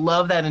 love it. I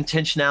love that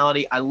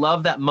intentionality. I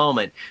love that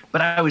moment.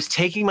 But I was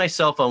taking my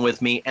cell phone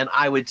with me, and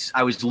I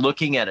was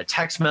looking at a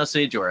text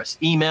message or an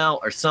email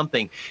or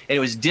something, and it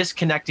was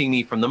disconnecting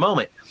me from the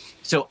moment.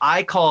 So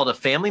I called a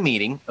family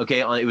meeting. Okay,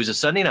 it was a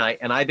Sunday night,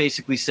 and I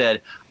basically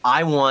said,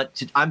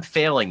 I'm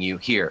failing you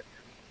here.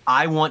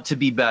 I want to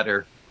be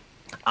better.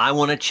 I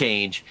want to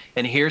change,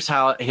 and here's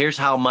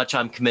how much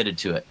I'm committed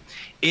to it.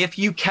 If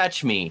you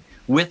catch me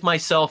with my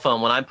cell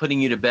phone when I'm putting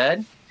you to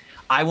bed,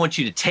 I want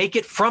you to take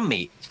it from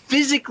me,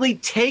 physically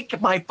take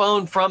my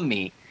phone from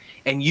me,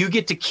 and you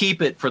get to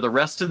keep it for the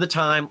rest of the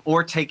time,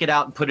 or take it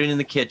out and put it in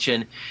the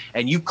kitchen,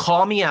 and you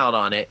call me out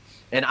on it.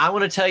 And I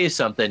want to tell you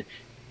something.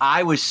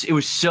 It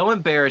was so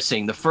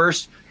embarrassing. The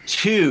first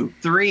 2,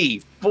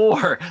 3,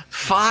 4,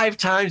 5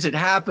 times it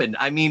happened.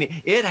 I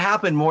mean, it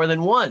happened more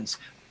than once.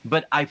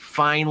 But I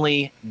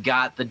finally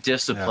got the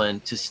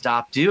discipline to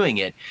stop doing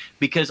it,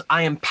 because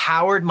I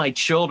empowered my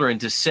children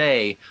to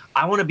say,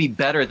 "I want to be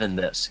better than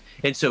this.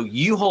 And so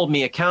you hold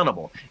me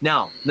accountable."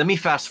 Now, let me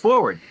fast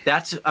forward.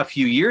 That's a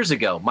few years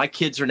ago. My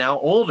kids are now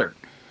older.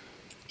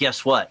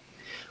 Guess what?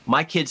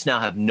 My kids now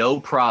have no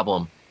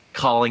problem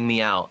calling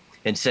me out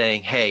and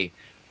saying, hey,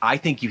 I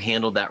think you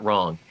handled that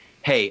wrong.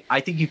 Hey, I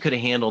think you could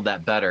have handled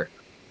that better.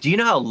 Do you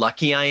know how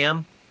lucky I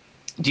am?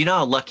 Do you know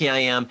how lucky I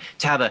am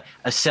to have a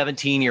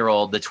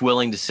 17-year-old that's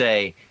willing to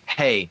say,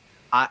 hey,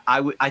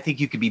 I think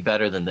you could be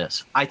better than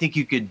this. I think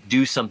you could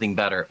do something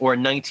better. Or a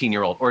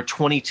 19-year-old or a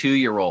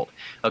 22-year-old.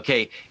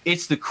 Okay,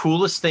 it's the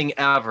coolest thing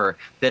ever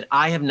that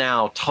I have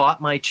now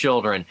taught my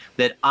children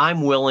that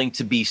I'm willing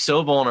to be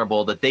so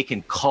vulnerable that they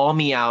can call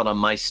me out on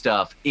my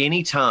stuff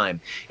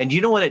anytime. And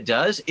you know what it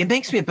does? It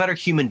makes me a better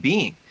human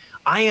being.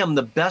 I am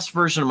the best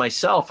version of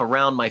myself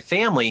around my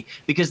family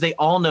because they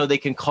all know they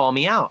can call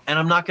me out, and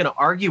I'm not going to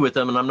argue with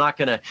them and I'm not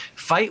going to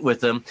fight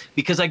with them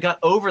because I got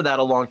over that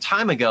a long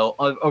time ago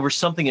over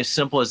something as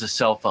simple as a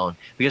cell phone,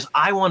 because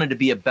I wanted to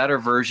be a better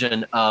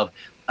version of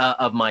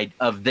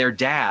their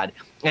dad,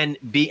 and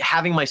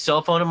having my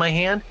cell phone in my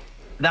hand.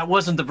 That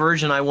wasn't the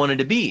version I wanted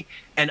to be.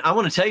 And I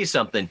want to tell you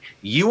something.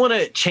 You want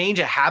to change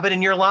a habit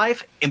in your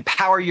life,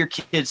 empower your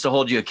kids to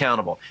hold you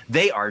accountable.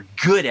 They are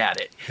good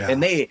at it,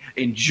 and they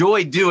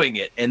enjoy doing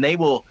it, and they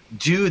will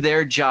do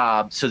their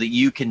job so that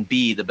you can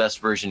be the best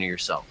version of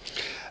yourself.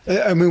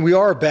 I mean, we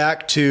are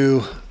back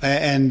to,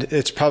 and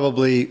it's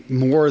probably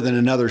more than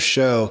another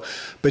show,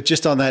 but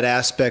just on that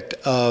aspect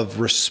of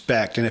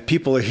respect. And if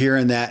people are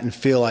hearing that and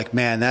feel like,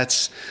 man,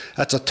 that's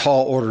a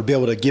tall order to be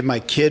able to give my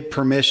kid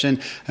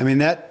permission. I mean,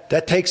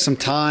 that takes some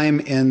time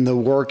in the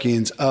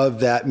workings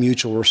of that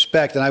mutual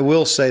respect. And I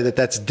will say that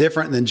that's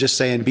different than just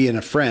saying being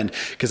a friend,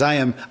 because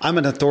I'm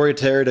an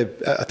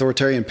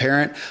authoritarian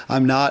parent.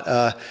 I'm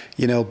not,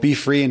 be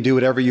free and do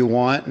whatever you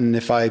want. And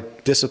if I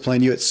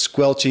discipline you, it's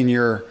squelching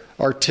your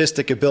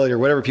artistic ability or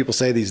whatever people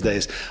say these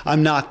days.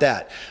 I'm not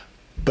that,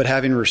 but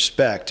having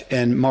respect.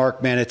 And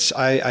Mark, man,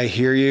 I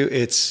hear you.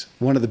 It's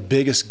one of the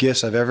biggest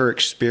gifts I've ever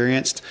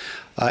experienced.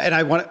 And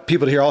I want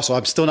people to hear also,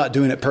 I'm still not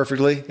doing it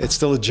perfectly. It's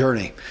still a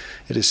journey.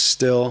 It is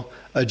still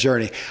a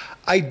journey.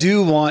 I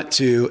do want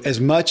to,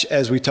 as much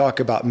as we talk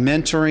about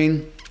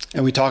mentoring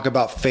and we talk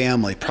about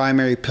family,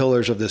 primary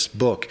pillars of this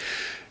book,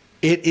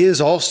 it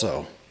is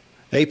also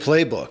a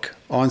playbook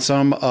on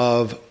some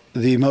of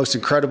the most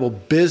incredible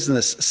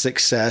business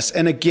success.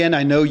 And again,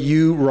 I know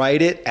you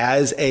write it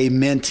as a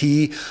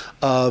mentee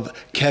of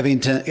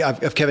Kevin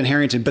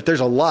Harrington, but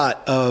there's a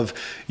lot of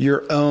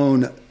your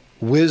own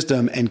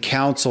wisdom and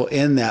counsel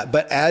in that.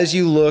 But as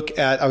you look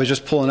at, I was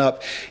just pulling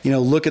up,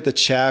 look at the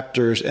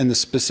chapters and the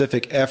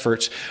specific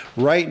efforts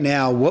right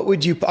now, what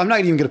would you, I'm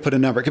not even going to put a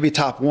number. It could be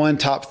top 1,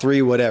 top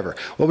 3, whatever.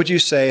 What would you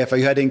say if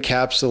you had to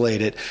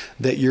encapsulate it,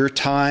 that your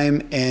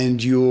time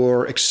and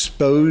your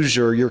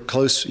exposure, your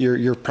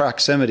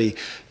proximity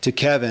to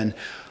Kevin,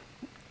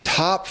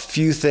 top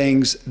few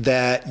things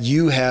that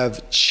you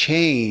have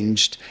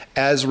changed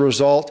as a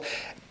result,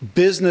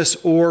 business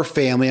or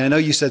family? And I know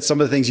you said some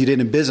of the things you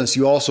did in business,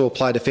 you also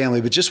applied to family,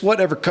 but just what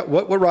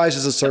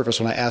rises to the surface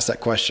when I ask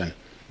that question?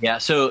 Yeah.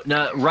 So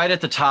now, right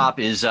at the top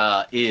is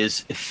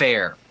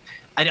fair.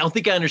 I don't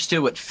think I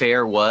understood what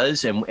fair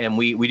was. And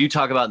we do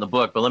talk about it in the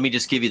book, but let me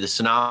just give you the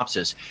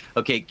synopsis.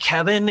 Okay.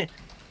 Kevin,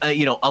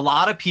 a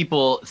lot of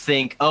people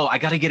think, oh, I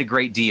got to get a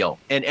great deal.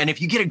 And if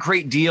you get a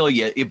great deal,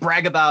 you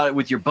brag about it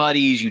with your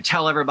buddies, you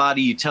tell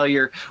everybody, you tell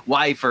your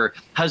wife or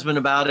husband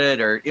about it,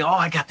 or, oh,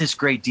 I got this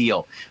great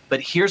deal. But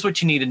here's what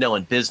you need to know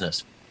in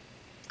business.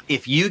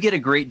 If you get a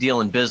great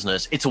deal in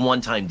business, it's a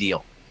one-time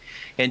deal.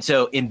 And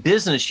so in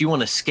business, you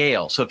want to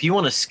scale. So if you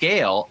want to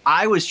scale,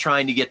 I was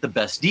trying to get the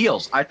best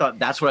deals. I thought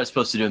that's what I was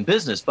supposed to do in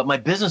business, but my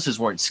businesses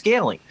weren't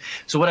scaling.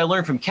 So what I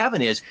learned from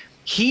Kevin is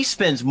he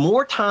spends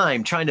more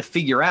time trying to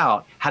figure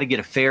out how to get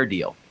a fair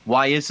deal.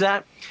 Why is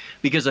that?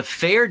 Because a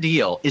fair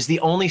deal is the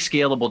only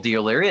scalable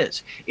deal there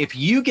is. If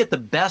you get the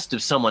best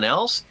of someone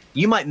else,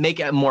 you might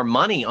make more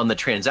money on the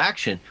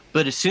transaction,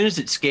 but as soon as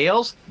it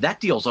scales, that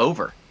deal's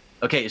over.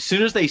 Okay, as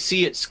soon as they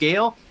see it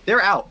scale,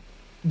 they're out.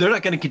 They're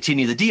not going to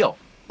continue the deal.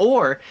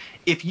 Or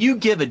if you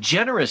give a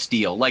generous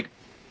deal, like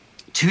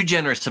too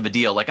generous of a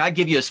deal, like I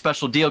give you a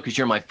special deal because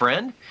you're my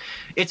friend,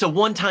 it's a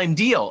one-time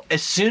deal.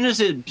 As soon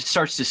as it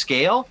starts to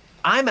scale,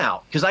 I'm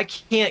out because I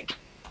can't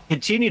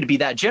continue to be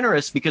that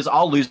generous because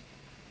I'll lose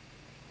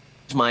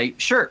my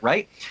shirt,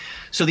 right?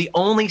 So the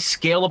only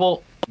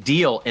scalable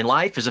deal in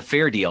life is a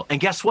fair deal. And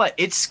guess what?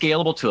 It's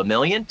scalable to $1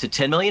 million, to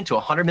 10 million, to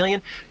 100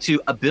 million, to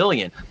 $1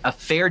 billion. A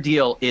fair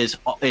deal is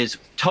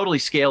totally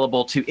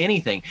scalable to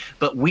anything,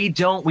 but we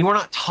were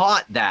not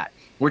taught that.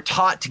 We're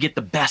taught to get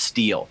the best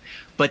deal,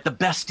 but the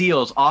best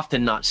deal is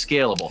often not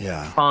scalable.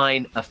 Yeah.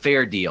 Find a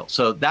fair deal.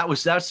 So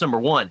that's number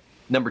one.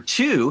 Number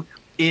two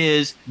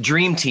is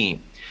dream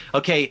team.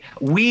 Okay,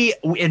 we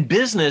in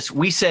business,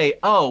 we say,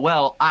 oh,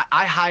 well,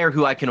 I hire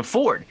who I can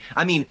afford.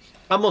 I mean,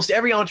 almost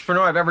every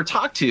entrepreneur I've ever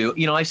talked to,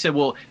 I said,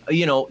 well,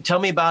 tell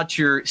me about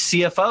your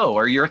CFO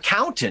or your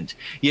accountant.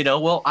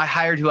 Well, I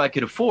hired who I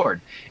could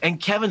afford. And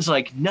Kevin's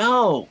like,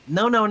 no.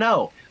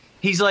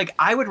 He's like,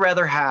 I would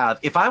rather have,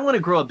 if I want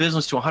to grow a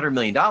business to $100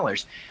 million,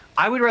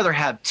 I would rather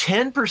have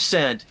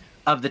 10%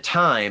 of the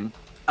time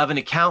of an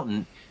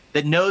accountant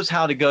that knows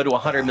how to go to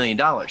 $100 million.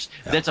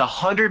 That's a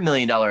 $100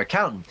 million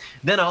accountant.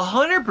 Then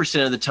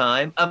 100% of the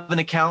time of an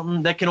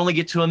accountant that can only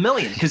get to $1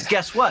 million. Because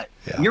guess what?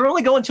 You're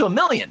only going to $1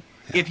 million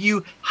if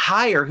you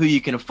hire who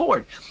you can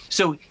afford.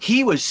 So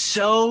he was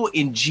so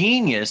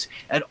ingenious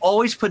at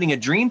always putting a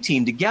dream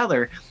team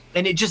together,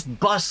 and it just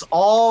busts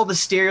all the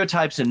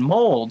stereotypes and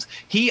molds.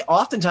 He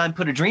oftentimes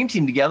put a dream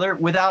team together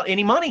without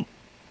any money.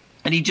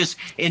 And he just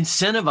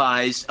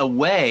incentivized a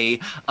way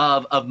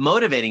of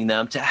motivating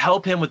them to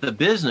help him with the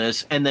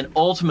business. And then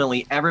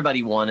ultimately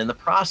everybody won in the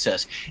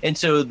process. And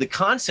so the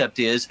concept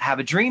is have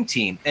a dream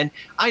team. And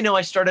I know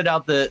I started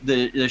out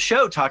the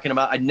show talking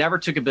about I never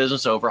took a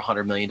business over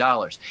 $100 million.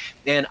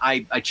 And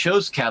I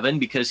chose Kevin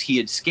because he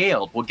had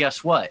scaled. Well,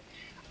 guess what?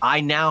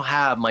 I now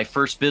have my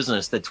first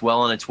business that's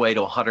well on its way to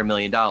 $100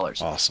 million.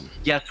 Awesome.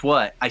 Guess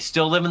what? I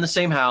still live in the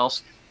same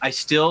house. I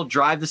still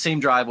drive the same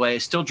driveway. I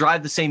still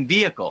drive the same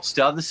vehicle,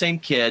 still have the same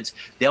kids.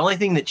 The only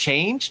thing that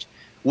changed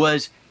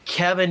was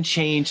Kevin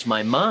changed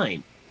my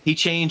mind. He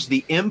changed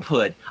the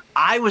input.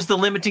 I was the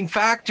limiting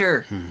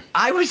factor.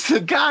 I was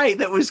the guy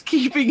that was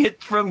keeping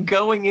it from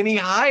going any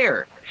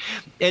higher.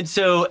 And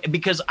so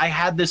because I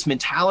had this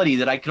mentality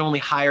that I can only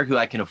hire who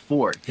I can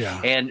afford,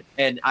 and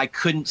I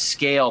couldn't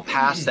scale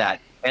past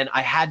that. And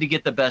I had to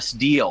get the best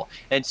deal.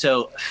 And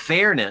so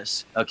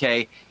fairness,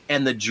 okay,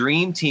 and the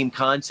dream team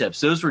concepts,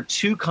 those were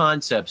two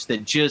concepts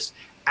that just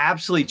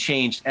absolutely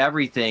changed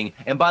everything.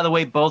 And by the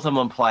way, both of them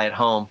apply at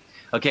home.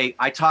 Okay,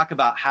 I talk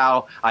about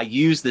how I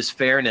use this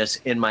fairness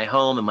in my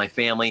home and my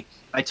family.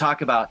 I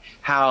talk about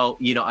how,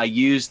 I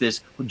use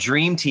this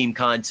dream team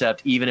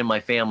concept even in my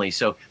family.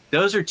 So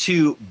those are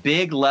two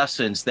big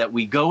lessons that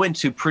we go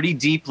into pretty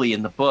deeply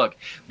in the book,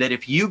 that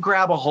if you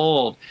grab a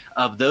hold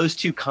of those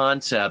two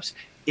concepts,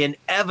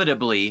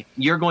 inevitably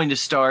you're going to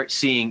start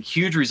seeing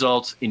huge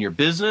results in your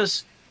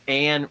business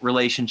and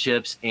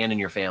relationships and in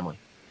your family.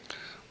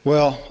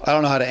 Well, I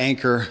don't know how to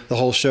anchor the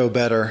whole show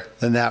better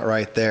than that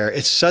right there.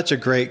 It's such a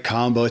great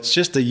combo. It's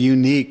just a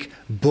unique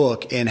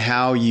book in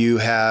how you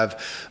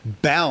have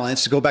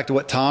balanced, to go back to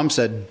what Tom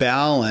said,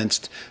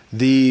 balanced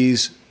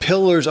these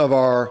pillars of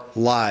our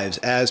lives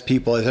as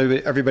people. As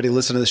everybody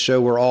listening to the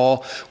show,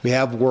 we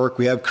have work,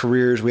 we have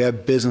careers, we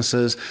have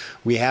businesses,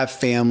 we have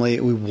family.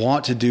 We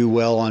want to do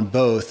well on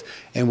both.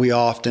 And we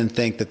often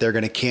think that they're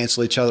going to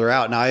cancel each other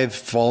out. And I've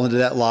fallen into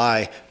that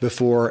lie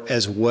before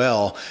as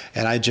well.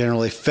 And I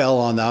generally fell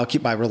on that. I'll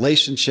keep my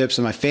relationships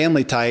and my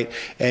family tight.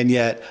 And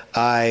yet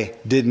I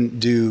didn't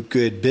do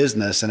good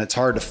business. And it's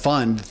hard to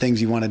fund the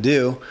things you want to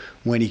do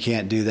when you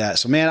can't do that.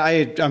 So, man,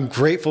 I'm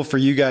grateful for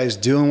you guys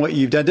doing what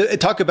you've done.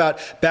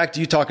 Back to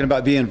you talking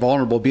about being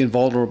vulnerable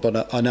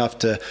enough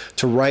to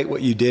write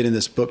what you did in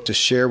this book, to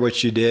share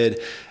what you did.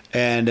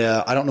 And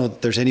I don't know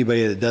that there's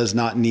anybody that does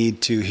not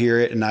need to hear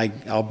it. And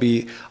I'll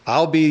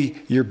be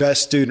your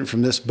best student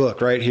from this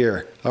book right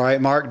here. All right,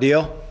 Mark,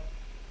 deal?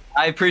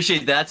 I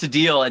appreciate that's a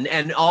deal.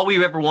 And all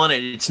we ever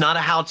wanted, it's not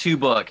a how-to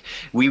book.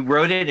 We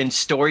wrote it in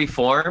story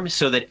form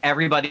so that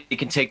everybody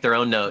can take their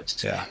own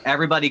notes. Yeah.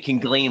 Everybody can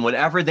glean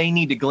whatever they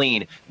need to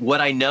glean.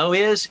 What I know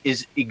is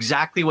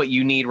exactly what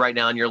you need right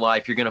now in your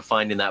life you're going to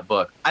find in that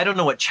book. I don't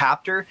know what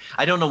chapter,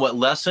 I don't know what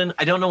lesson,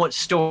 I don't know what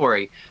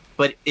story.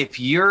 But if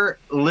you're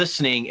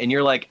listening and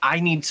you're like, I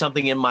need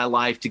something in my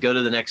life to go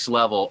to the next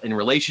level in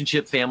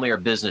relationship, family, or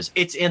business,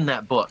 it's in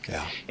that book.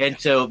 Yeah. And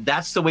so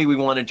that's the way we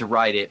wanted to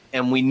write it.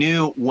 And we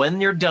knew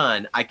when you're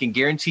done, I can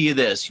guarantee you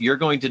this, you're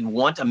going to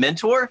want a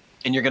mentor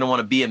and you're going to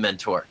want to be a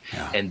mentor.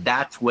 Yeah. And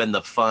that's when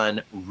the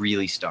fun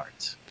really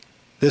starts.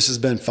 This has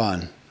been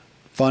fun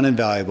and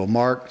valuable.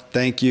 Mark,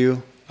 thank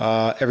you.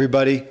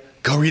 Everybody,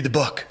 go read the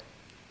book.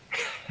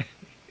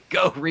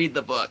 Go read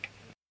the book.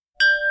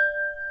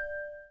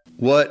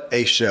 What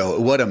a show.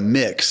 What a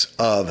mix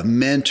of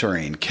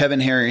mentoring,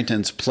 Kevin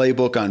Harrington's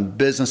playbook on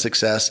business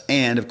success,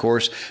 and of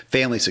course,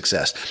 family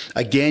success.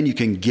 Again, you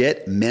can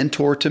get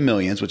Mentor to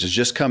Millions, which has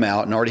just come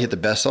out and already hit the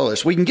bestseller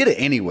list. We can get it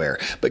anywhere,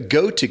 but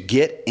go to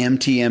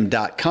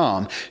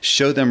getmtm.com,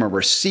 show them a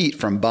receipt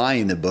from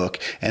buying the book,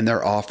 and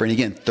they're offering,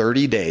 again,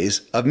 30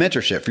 days of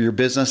mentorship for your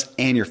business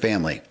and your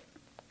family.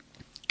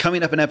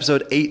 Coming up in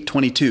episode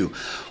 822,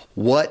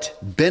 what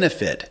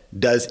benefit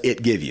does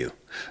it give you?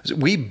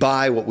 We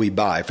buy what we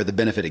buy for the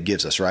benefit it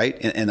gives us, right?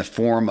 In the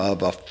form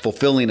of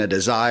fulfilling a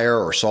desire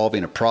or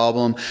solving a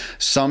problem.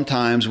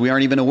 Sometimes we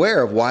aren't even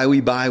aware of why we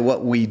buy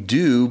what we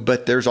do,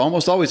 but there's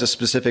almost always a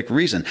specific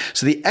reason.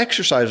 So the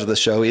exercise of the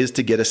show is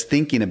to get us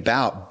thinking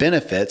about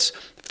benefits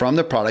from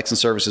the products and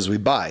services we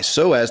buy,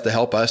 so as to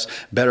help us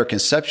better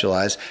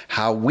conceptualize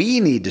how we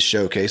need to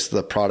showcase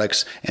the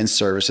products and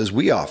services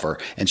we offer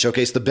and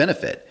showcase the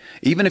benefit.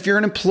 Even if you're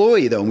an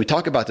employee, though, and we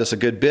talk about this a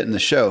good bit in the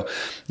show,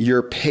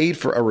 you're paid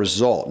for a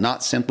result,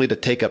 not simply to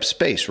take up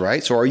space,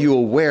 right? So are you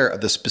aware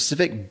of the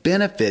specific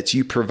benefits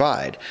you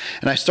provide?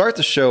 And I start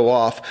the show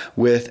off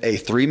with a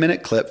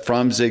 3-minute clip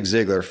from Zig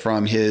Ziglar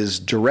from his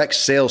direct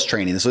sales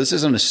training. So this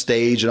isn't a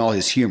stage and all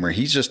his humor.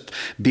 He's just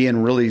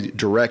being really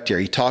direct here.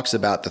 He talks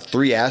about the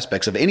 3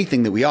 aspects of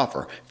anything that we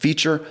offer: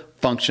 feature,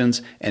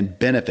 functions, and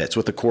benefits,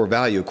 with the core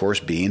value, of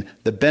course, being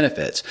the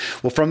benefits.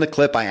 Well, from the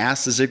clip, I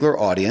asked the Ziglar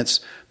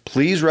audience,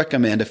 Please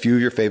recommend a few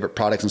of your favorite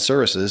products and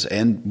services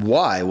and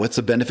why. What's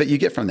the benefit you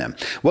get from them?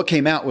 What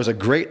came out was a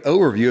great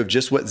overview of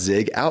just what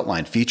Zig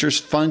outlined, features,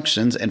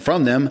 functions, and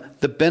from them,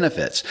 the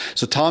benefits.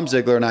 So Tom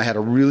Ziglar and I had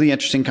a really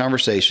interesting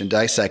conversation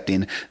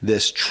dissecting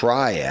this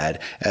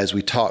triad as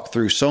we talked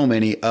through so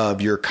many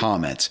of your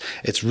comments.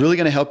 It's really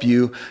going to help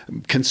you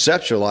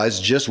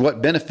conceptualize just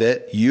what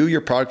benefit you,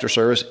 your product or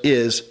service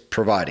is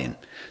providing.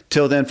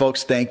 Till then,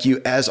 folks, thank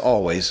you as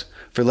always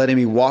for letting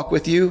me walk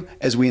with you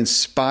as we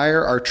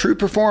inspire our true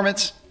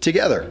performance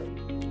together.